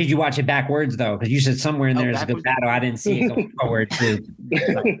 Did you watch it backwards though? Because you said somewhere in there is a good battle. I didn't see it going forward too.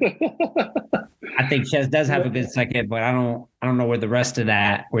 I think Chess does have a good second, but I don't know where the rest of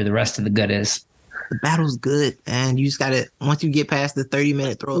the good is. The battle's good, and you just gotta, once you get past the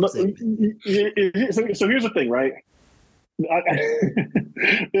 30-minute throw up segment. So here's the thing, right?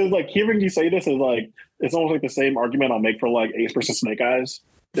 It's like, hearing you say this is like, it's almost like the same argument I'll make for like Ace versus Snake Eyes.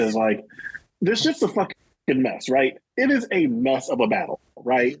 Is like, this shit's a fucking mess, right? It is a mess of a battle,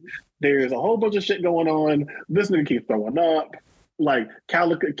 right? There's a whole bunch of shit going on. This nigga keeps throwing up. Like,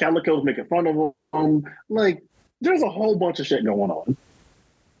 Calico's making fun of him. Like, there's a whole bunch of shit going on.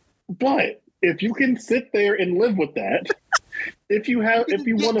 But if you can sit there and live with that, if you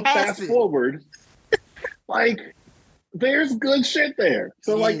want to fast forward, like, there's good shit there.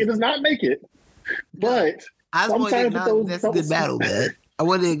 So like, it does not make it. But I just want to acknowledge that's a good battle, man. I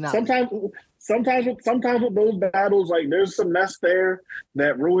want to acknowledge. Sometimes with those battles, like there's some mess there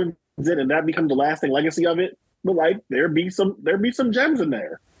that ruins it, and that becomes the lasting legacy of it. But like, there be some gems in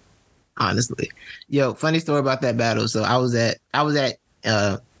there. Honestly, yo, funny story about that battle. So I was at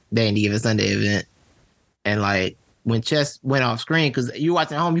Dandy Given Sunday event, and like when Chess went off screen, because you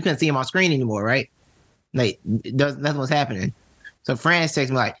watching at home, you couldn't see him on screen anymore, right? Like nothing was happening. So Franz texted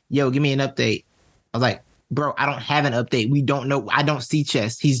me like, "Yo, give me an update." I was like, "Bro, I don't have an update. We don't know. I don't see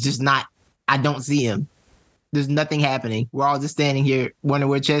Chess. He's just not. I don't see him. There's nothing happening. We're all just standing here wondering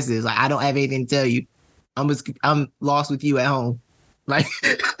where Chess is. Like, I don't have anything to tell you. I'm lost with you at home. Like,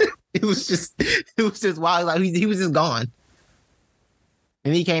 it was just wild. Like he was just gone.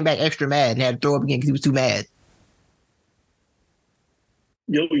 And he came back extra mad and had to throw up again because he was too mad.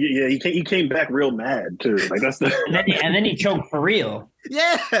 Yo, yeah, he came back real mad too. Like that's the and then he choked for real.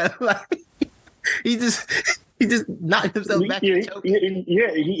 Yeah, like he just knocked himself back. Yeah,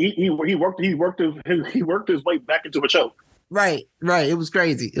 he worked his way back into a choke. Right. It was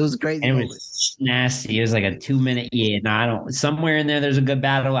crazy. It was crazy. And it was nasty. It was like a 2-minute. Yeah, no, I don't. Somewhere in there, there's a good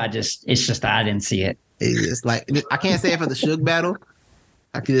battle. It's just I didn't see it. It's just like I can't say it for the Suge battle.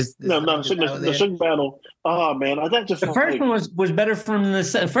 I could just the Suge battle. Oh man, that just the first one was better from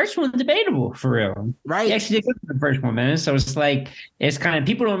the first one. Debatable for real. Right. He actually did good for the first one, man. So it's like it's kind of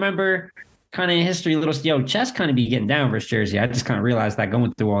people don't remember. Kind of in history, Chess kind of be getting down versus Jersey. I just kind of realized that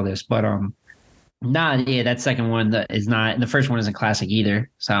going through all this, but that second one is not. The first one isn't classic either.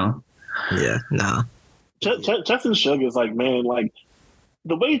 So yeah, nah. Chess and Suge is like, man, like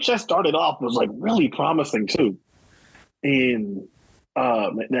the way Chess started off was like really promising too, and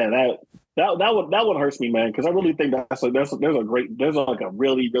that one hurts me, man, because I really think there's a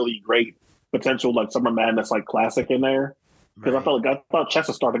really really great potential like Summer Madness like classic in there. Because I thought Chess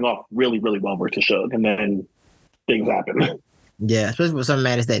was starting off really, really well versus Suge, and then things happened. Yeah, especially with some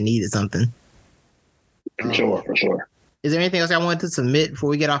madness that needed something. For sure. Is there anything else I wanted to submit before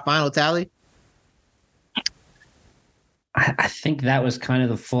we get our final tally? I think that was kind of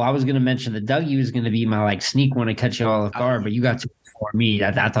the full. I was going to mention the Dougie was going to be my like sneak one to catch you all off guard, but you got to before me.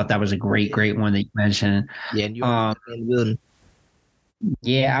 I thought that was a great one that you mentioned. Yeah, and you were in the building.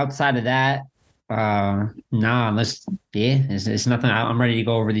 Yeah, outside of that. It's nothing. I'm ready to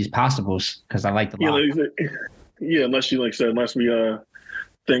go over these possibles because I like the unless we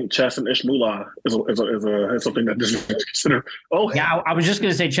think Chess and Ishmullah is something that is consider. Oh yeah, I was just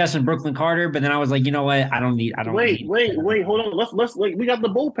gonna say Chess and Brooklyn Carter, but then I was like, you know what? I don't need. Wait, hold on. Let's we got the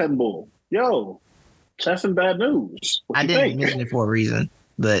bullpen bull. Yo, Chess and Bad News. I didn't mention it for a reason,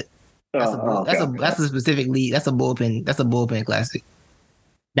 but that's a specific lead. That's a bullpen classic.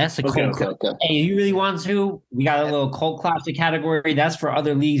 That's a cult. Okay. Hey, you really want to? We got a little cult classic category. That's for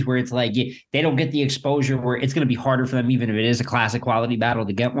other leagues where it's like they don't get the exposure where it's going to be harder for them, even if it is a classic quality battle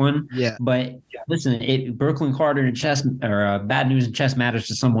to get one. Yeah. But listen, Brooklyn Carter and Chess or Bad News and Chess matters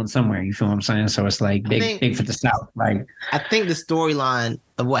to someone somewhere. You feel what I'm saying? So it's like big for the South. Like I think the storyline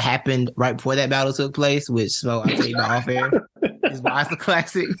of what happened right before that battle took place, which I'll tell you about off air, is why it's a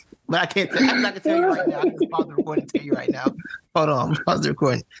classic. But I can't. I'm not gonna tell you right now. I can just pause the recording and tell you right now. Hold on, pause the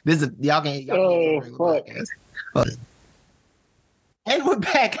recording. This is y'all can. Podcast. And we're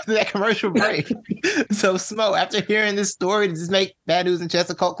back after that commercial break. So Smo, after hearing this story, does this make Bad News and Chess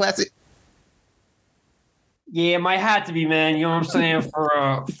a cult classic? Yeah, it might have to be, man. You know what I'm saying?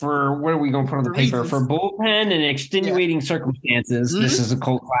 For what are we gonna put on the paper? For bullpen and extenuating circumstances, this is a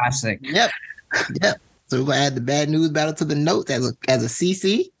cult classic. Yep. So we're gonna add the Bad News battle to the notes as a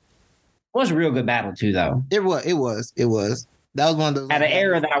CC. It was a real good battle too, though. It was. That was one of those. At an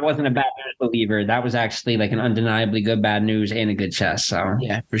era that I wasn't a Bad News believer, that was actually like an undeniably good Bad News and a good Chess. So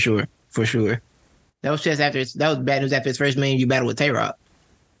yeah, for sure. That was Bad News after his first million view battle with Tay-Rock.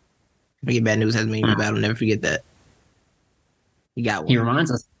 Forget Bad News has a million view battle. Never forget that. He got one. He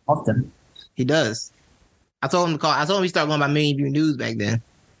reminds us often. He does. I told him he started going by million view news back then.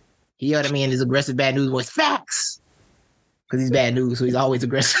 He yelled at me in his aggressive Bad News voice, facts. Because he's Bad News, so he's always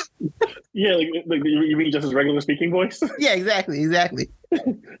aggressive. Yeah, like you mean just his regular speaking voice? Yeah, exactly.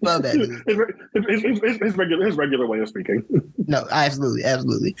 Love Bad News. His regular way of speaking. No, absolutely.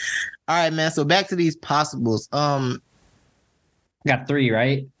 All right, man. So back to these possibles. Got 3,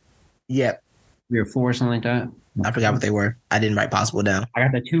 right? Yep. 3 or 4, something like that. I forgot what they were. I didn't write possible down. I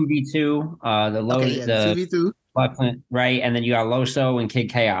got the 2v2, the low, the 2v2, right? And then you got Loso and Kid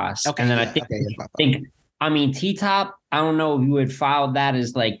Chaos. Okay, and then I think T-Top, I don't know if you would file that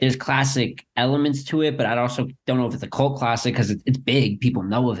as like there's classic elements to it, but I also don't know if it's a cult classic because it's big. People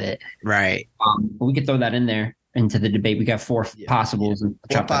know of it. Right. But we could throw that in there. into the debate. We got four possibles and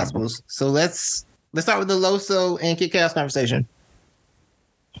four possibles. So let's start with the Loso and Kid Chaos conversation.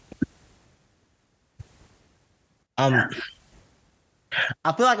 I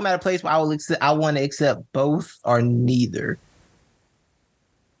feel like I'm at a place where I want to accept both or neither.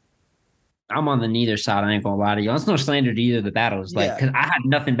 I'm on the neither side. I ain't gonna lie to you. It's no slander to either of the battles. Like, because I have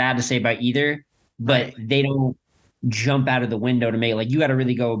nothing bad to say about either, but they don't jump out of the window to make like you got to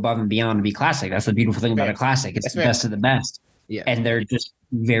really go above and beyond to be classic. That's the beautiful thing about a classic. It's the best of the best. Yeah, and they're just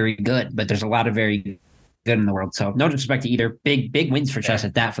very good. But there's a lot of very good in the world. So no disrespect to either. Big wins for Chess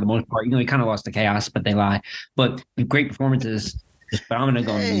at that for the most part. You know, he kind of lost to Chaos, but they lie. But great performances. But I'm gonna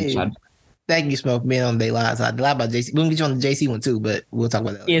go on the side. Thank you, Smoke, being on the lie side. The lie about JC. We'll get you on the JC one too, but we'll talk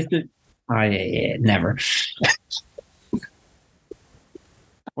about that. Yeah, never.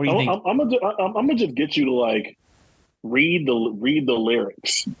 What do you think? I'm gonna just get you to like read the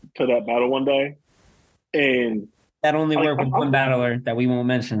lyrics to that battle one day, and that only worked with one battler that we won't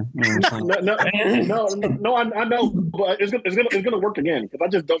mention. No, I know, but it's gonna work again because I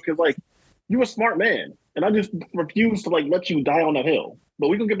just don't because like you're a smart man, and I just refuse to like let you die on that hill. But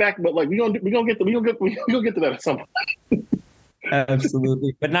we gonna get back. But like we gonna get to that at some point.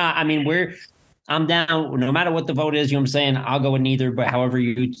 Absolutely, but nah. I mean, I'm down. No matter what the vote is, you know what I'm saying. I'll go with neither. But however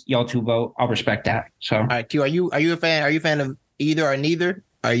y'all two vote, I'll respect that. So, all right, Q, are you a fan? Are you a fan of either or neither?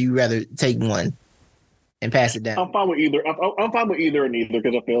 Or you rather take one and pass it down? I'm fine with either. I'm fine with either or neither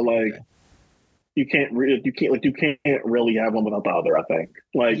because I feel like you can't really have one without the other. I think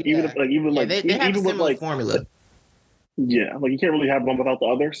they have a similar formula. Yeah, like you can't really have one without the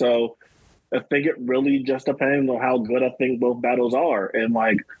other. So I think it really just depends on how good I think both battles are, and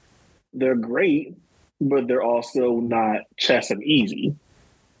like they're great, but they're also not Chess and Easy.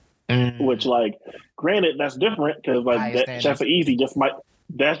 Which, like, granted, that's different because like Chess and Easy just might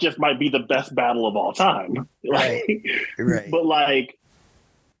be the best battle of all time. Like, right. But like,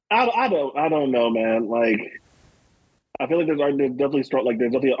 I don't know, man. Like, I feel like there's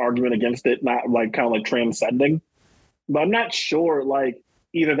definitely an argument against it, not like kind of like transcending. But I'm not sure. Like,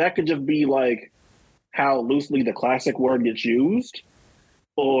 either that could just be like how loosely the classic word gets used,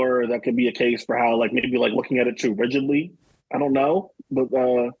 or that could be a case for how like maybe like looking at it too rigidly. I don't know, but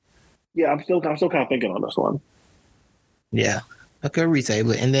yeah, I'm still kind of thinking on this one. Yeah. Okay,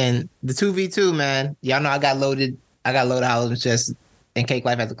 retable it. And then the 2v2, man. Y'all know I got loaded Hollows and Chess and Cake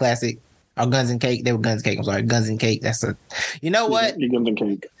Life as a classic. Or Guns and Cake. They were Guns and Cake. I'm sorry. Guns and Cake. You know what? Guns and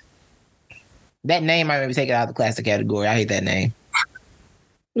Cake. That name might maybe take it out of the classic category. I hate that name.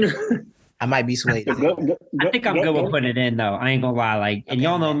 I might be swayed. I think I'm good with putting it in though. I ain't gonna lie. Like, and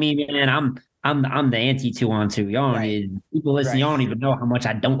y'all know me, man. I'm the anti 2-on-2. Y'all don't need people listen. Y'all don't even know how much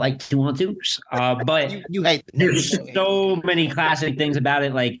I don't like 2-on-2s. But you hate. There's so many classic things about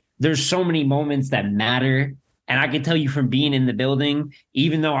it. Like there's so many moments that matter. And I can tell you from being in the building,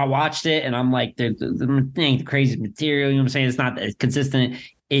 even though I watched it and I'm like, the crazy material, you know what I'm saying? It's not as consistent.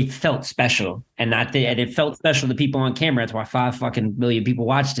 It felt special. And it felt special to people on camera. That's why 5 fucking million people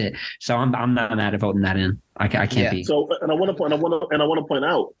watched it. So I'm not mad at voting that in. I can't be. So, and I want to point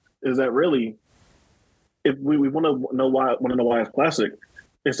out is that really, if we want to know why it's classic,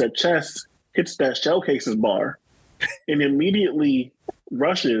 is that Chess hits that Showcases bar and immediately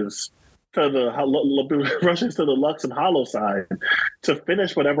rushes to the Lux and Hollow side to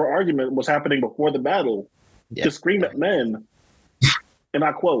finish whatever argument was happening before the battle to scream at men. And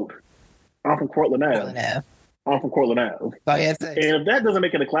I quote, "I'm from Cortland Ave. I'm from Cortland Ave." And if that doesn't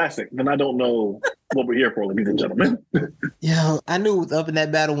make it a classic, then I don't know what we're here for, ladies and gentlemen. Yeah, I knew it was up in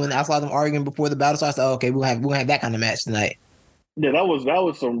that battle when I saw them arguing before the battle. So I said, okay, we'll have that kind of match tonight. Yeah, that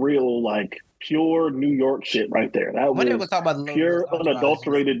was some real like pure New York shit right there. That was talk about the pure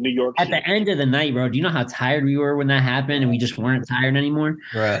unadulterated New York shit. At the end of the night, bro, do you know how tired we were when that happened and we just weren't tired anymore?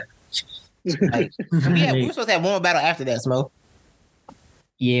 Right. Like, we were supposed to have one more battle after that, Smoke.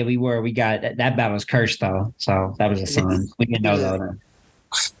 Yeah, we were. We got that battle was cursed though, so that was a sign. We didn't know though.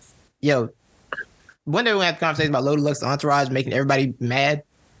 Yo, one day we'll have a conversation about Loaded Lux Entourage making everybody mad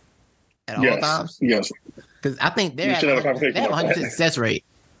at all times. Yes. Because I think they have a 100% success rate.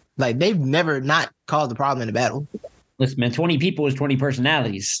 Like they've never not caused a problem in a battle. Listen, man, 20 people is 20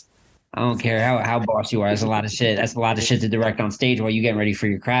 personalities. I don't care how boss you are. That's a lot of shit. That's a lot of shit to direct on stage while you getting ready for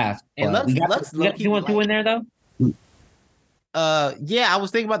your craft. And Lux, you want to in there though? Yeah, I was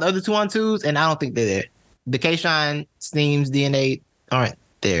thinking about the other 2-on-2s, and I don't think they're there. The K-Shine, Steams, DNA aren't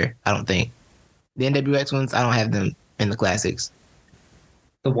there. I don't think the NWX ones. I don't have them in the classics.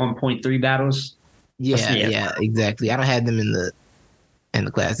 The 1.3 battles. Yeah, exactly. I don't have them in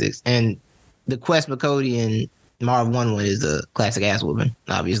the classics, and the Quest McCody and Marv 1 is a classic ass whooping,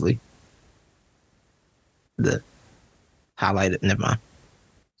 obviously. the highlighted. Never mind.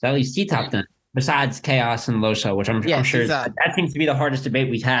 So at least T-Top then, besides Chaos and Loso, which I'm sure T-Top. that seems to be the hardest debate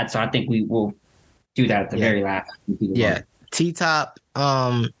we've had. So I think we will do that at the very last. Yeah, T-Top.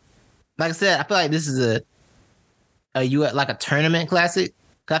 Like I said, I feel like this is like a tournament classic.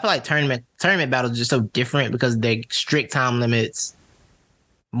 Cause I feel like tournament battles are just so different because they're strict time limits,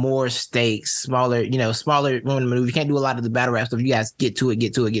 more stakes, smaller room to maneuver. You can't do a lot of the battle rap stuff. You guys get to it.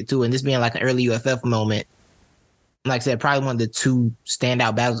 And this being like an early UFF moment, like I said, probably one of the two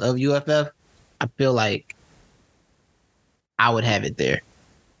standout battles of UFF. I feel like I would have it there.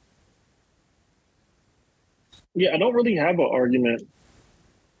 Yeah, I don't really have an argument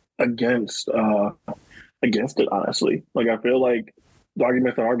against it, honestly. Like, I feel like the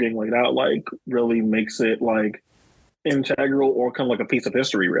arguments that are getting laid out, like, really makes it, like, integral or kind of like a piece of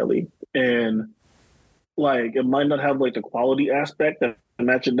history, really. And, like, it might not have, like, the quality aspect that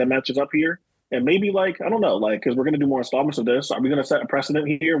matches up here. And maybe, like, I don't know, like, because we're going to do more installments of this. Are we going to set a precedent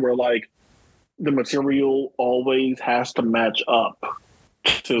here where, like, the material always has to match up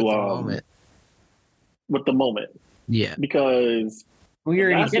to with the moment? Yeah, because we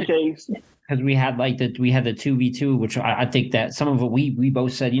already did it. Because we had the 2v2, which I think that some of it we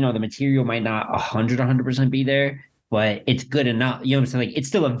both said, the material might not 100% be there, but it's good enough. You know what I'm saying? Like, it's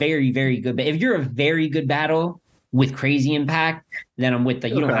still a very, very good. But if you're a very good battle with crazy impact, then I'm with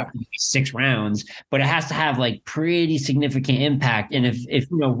you don't have to do 6 rounds, but it has to have like pretty significant impact. And if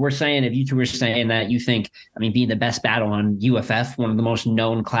we're saying, if you two were saying that you think, being the best battle on UFF, one of the most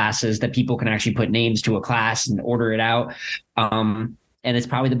known classes that people can actually put names to a class and order it out, and it's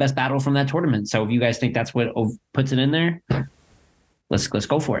probably the best battle from that tournament. So if you guys think that's what puts it in there, let's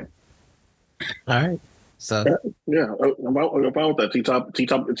go for it. All right. So I'm out with that.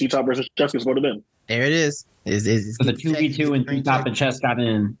 T-Top versus Chess gets voted in. There it is. So the 2v2 and T-Top and Chess got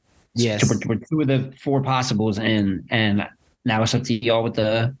in. Yes. We're 2 of the 4 possibles in, and now it's up to y'all with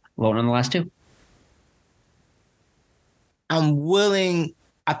the vote on the last 2. I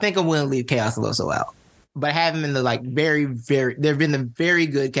think I'm willing to leave Chaos and Loso out. But have them in the like very, very, they've been the very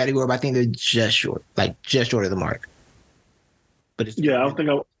good category, but I think they're just short of the mark. But it's I think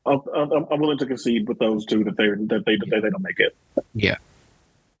I'm willing to concede with those 2 that they don't make it. Yeah, I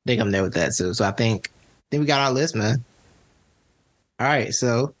think I'm there with that too. So I think we got our list, man. All right,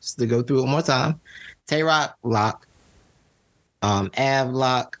 so just to go through it one more time: Tay Rock lock, Av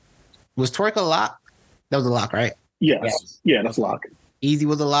lock. Was Torque a lock? That was a lock, right? Yes. Yeah, that's a lock. Easy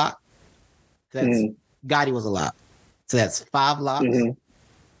was a lock. That's Gotti was a lock. So that's 5 locks. Mm-hmm.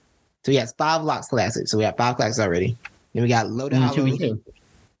 So he has 5 locks classic. So we have 5 classics already. Then we got Loaded Hollows.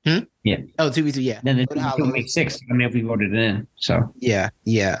 2v2. Yeah. Oh, 2v2, yeah. Then the 2v2 makes 6. If we voted it in. So yeah.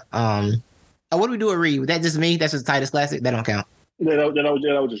 What do we do with Reed? Was that just me? That's just Titus Classic? That don't count. That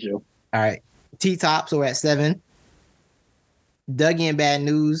was just you. All right. T-Top, so we're at 7. Dougie and Bad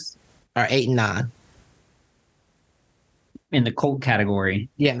News are 8 and 9. In the Colt category.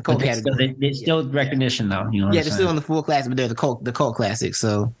 Yeah, in the Colt category. It's still recognition, though. They're still in the full classic, but they're the Colt classic.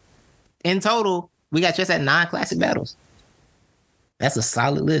 So in total, we got just at 9 classic battles. That's a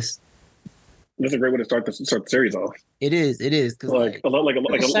solid list. That's a great way to start the series off. It is. Like a lot.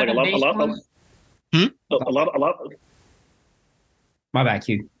 My bad,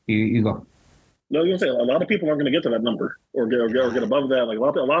 Q. You go. No, you're gonna say a lot of people aren't going to get to that number or get above that. Like a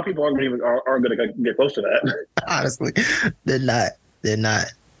lot of people aren't going to get close to that. Honestly, they're not.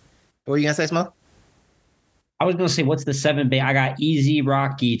 What were you gonna say, Smo? I was gonna say, what's the 7 bait? I got Easy,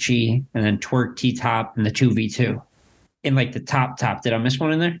 Rock, Geechee, and then Twerk, T-Top, and the 2v2. In like the top. Did I miss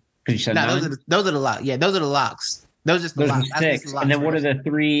one in there? Because you said no. Those are the locks. Yeah, those are the locks. Those are locks. 6. And then what are the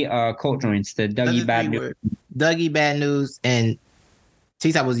 3 Colt joints? The Dougie Bad News. Dougie Bad News and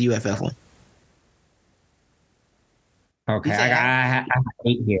T-Top was the UFF one. Okay, I got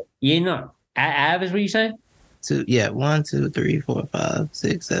 8 here. Av is what you say? 2, yeah, 1, 2, 3, 4, 5,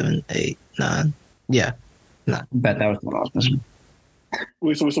 6, 7, 8, 9. Yeah, 9. Bet that was what I was missing.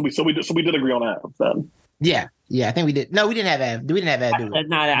 So we did agree on Av then. Yeah, I think we did. No, we didn't have Av. We didn't have Av. Do we?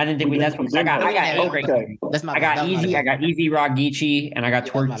 No, I didn't think we. That's what I got. Okay. That's my. I got Easy, Rock, Geechee, and I got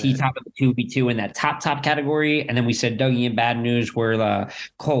Twerk, T-Top of the 2v2 in that top category. And then we said Dougie and Bad News were the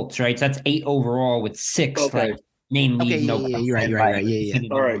Colts, right? So that's 8 overall with 6. Okay. Name okay, you're right. Yeah.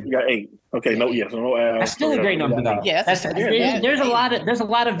 All right, you got 8. Okay, no, yes, no. That's still a great number, though. Yeah, there's a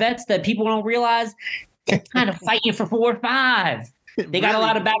lot of vets that people don't realize they're kind of fighting for 4 or 5. They got a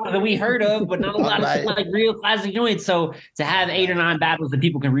lot of battles that we heard of, but not a lot of like real classic joints. So to have 8 or 9 battles that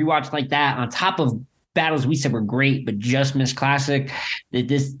people can rewatch like that, on top of battles we said were great, but just missed classic.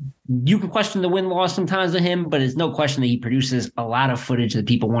 This you could question the win-loss sometimes of him, but it's no question that he produces a lot of footage that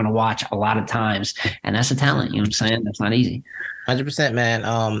people want to watch a lot of times. And that's a talent, you know what I'm saying? That's not easy. 100%, man.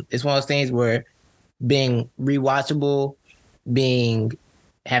 It's one of those things where being rewatchable,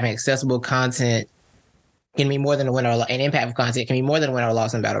 having accessible content can be more than a win or loss, and impactful content can be more than a win or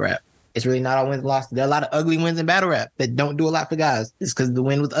loss in battle rap. It's really not all wins and losses. There are a lot of ugly wins in battle rap that don't do a lot for guys. It's because the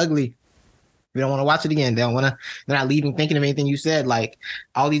win was ugly. We don't want to watch it again. They're not leaving thinking of anything you said. Like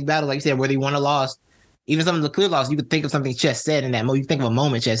all these battles, like you said, whether you won or lost, even some of the clear loss, you could think of something Chess said in that moment. You think of a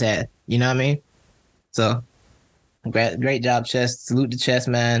moment Chess had. You know what I mean? So great job, Chess. Salute to Chess,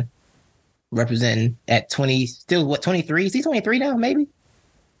 man. Representing at 20, still what, 23? Is he 23 now? Maybe.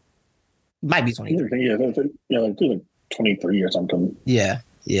 Might be 23. Yeah, like 23 or something. Yeah.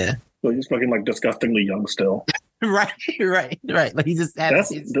 Like he's fucking like disgustingly young still. Right. Like he just had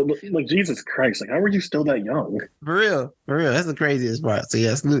like Jesus Christ. Like how are you still that young? For real. That's the craziest part. So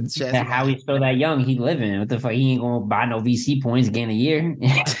yeah, salute to Chess. How he's still that young? He living. What the fuck? He ain't gonna buy no VC points again a year.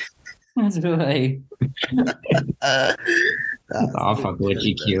 That's like. I'll fuck with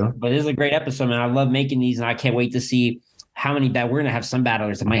you, Q. But this is a great episode, man. I love making these, and I can't wait to see how many we're going to have some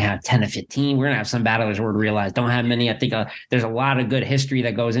battlers that might have 10 to 15. We're going to have some battlers where we realize don't have many. I think there's a lot of good history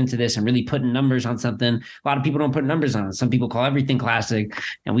that goes into this and really putting numbers on something. A lot of people don't put numbers on it. Some people call everything classic,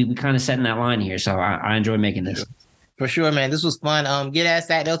 and we kind of setting that line here. So I enjoy making this. For sure, man. This was fun. Get at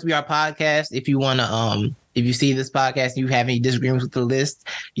LTBR podcast if you want to. If you see this podcast and you have any disagreements with the list,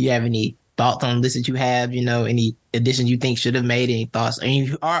 you have any thoughts on this that you have, any additions you think should have made, any thoughts,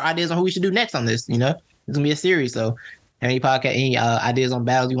 any ideas on who we should do next on this, it's gonna be a series. So any podcast, any ideas on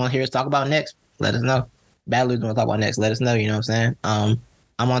battles you want to hear us talk about next, let us know. Battlers you want to talk about next, let us know, you know what I'm saying?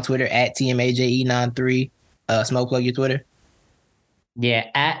 I'm on Twitter at TMAJE93. Smoke, plug your Twitter. Yeah,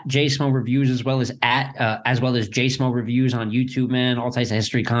 at JSmo Reviews as well as JSmo Reviews on YouTube, man. All types of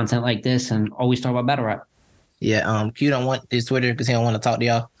history content like this, and always talk about battle rap. Yeah, Q don't want his Twitter because he don't want to talk to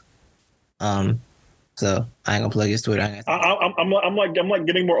y'all. So I ain't gonna plug his Twitter. I'm like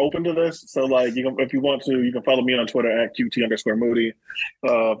getting more open to this. So like, if you want to, you can follow me on Twitter at QT_Moody.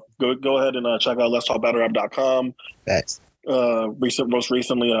 Go ahead and check out letstalkbattlerap.com. Thanks. Most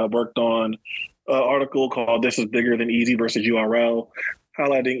recently, I worked on an article called "This is Bigger Than Easy versus URL,"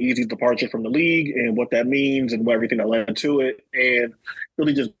 highlighting Easy's departure from the league and what that means and everything that led to it, and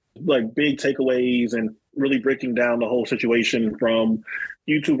really just like big takeaways and really breaking down the whole situation from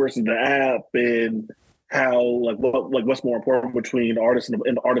YouTube versus the app and how what's more important between the artist and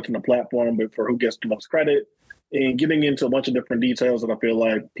the platform, but for who gets the most credit, and getting into a bunch of different details that I feel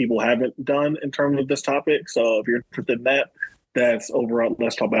like people haven't done in terms of this topic. So if you're interested in that, that's over at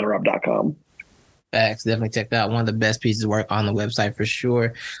letstalkbattlerap.com. Facts. Definitely check that out. One of the best pieces of work on the website for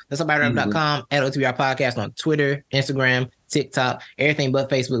sure. Letstalkbattlerap.com, at OTBR Podcast on Twitter, Instagram, TikTok, everything but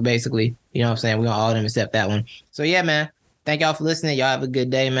Facebook, basically. You know what I'm saying? We on all of them except that one. So yeah, man. Thank y'all for listening. Y'all have a good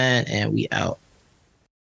day, man. And we out.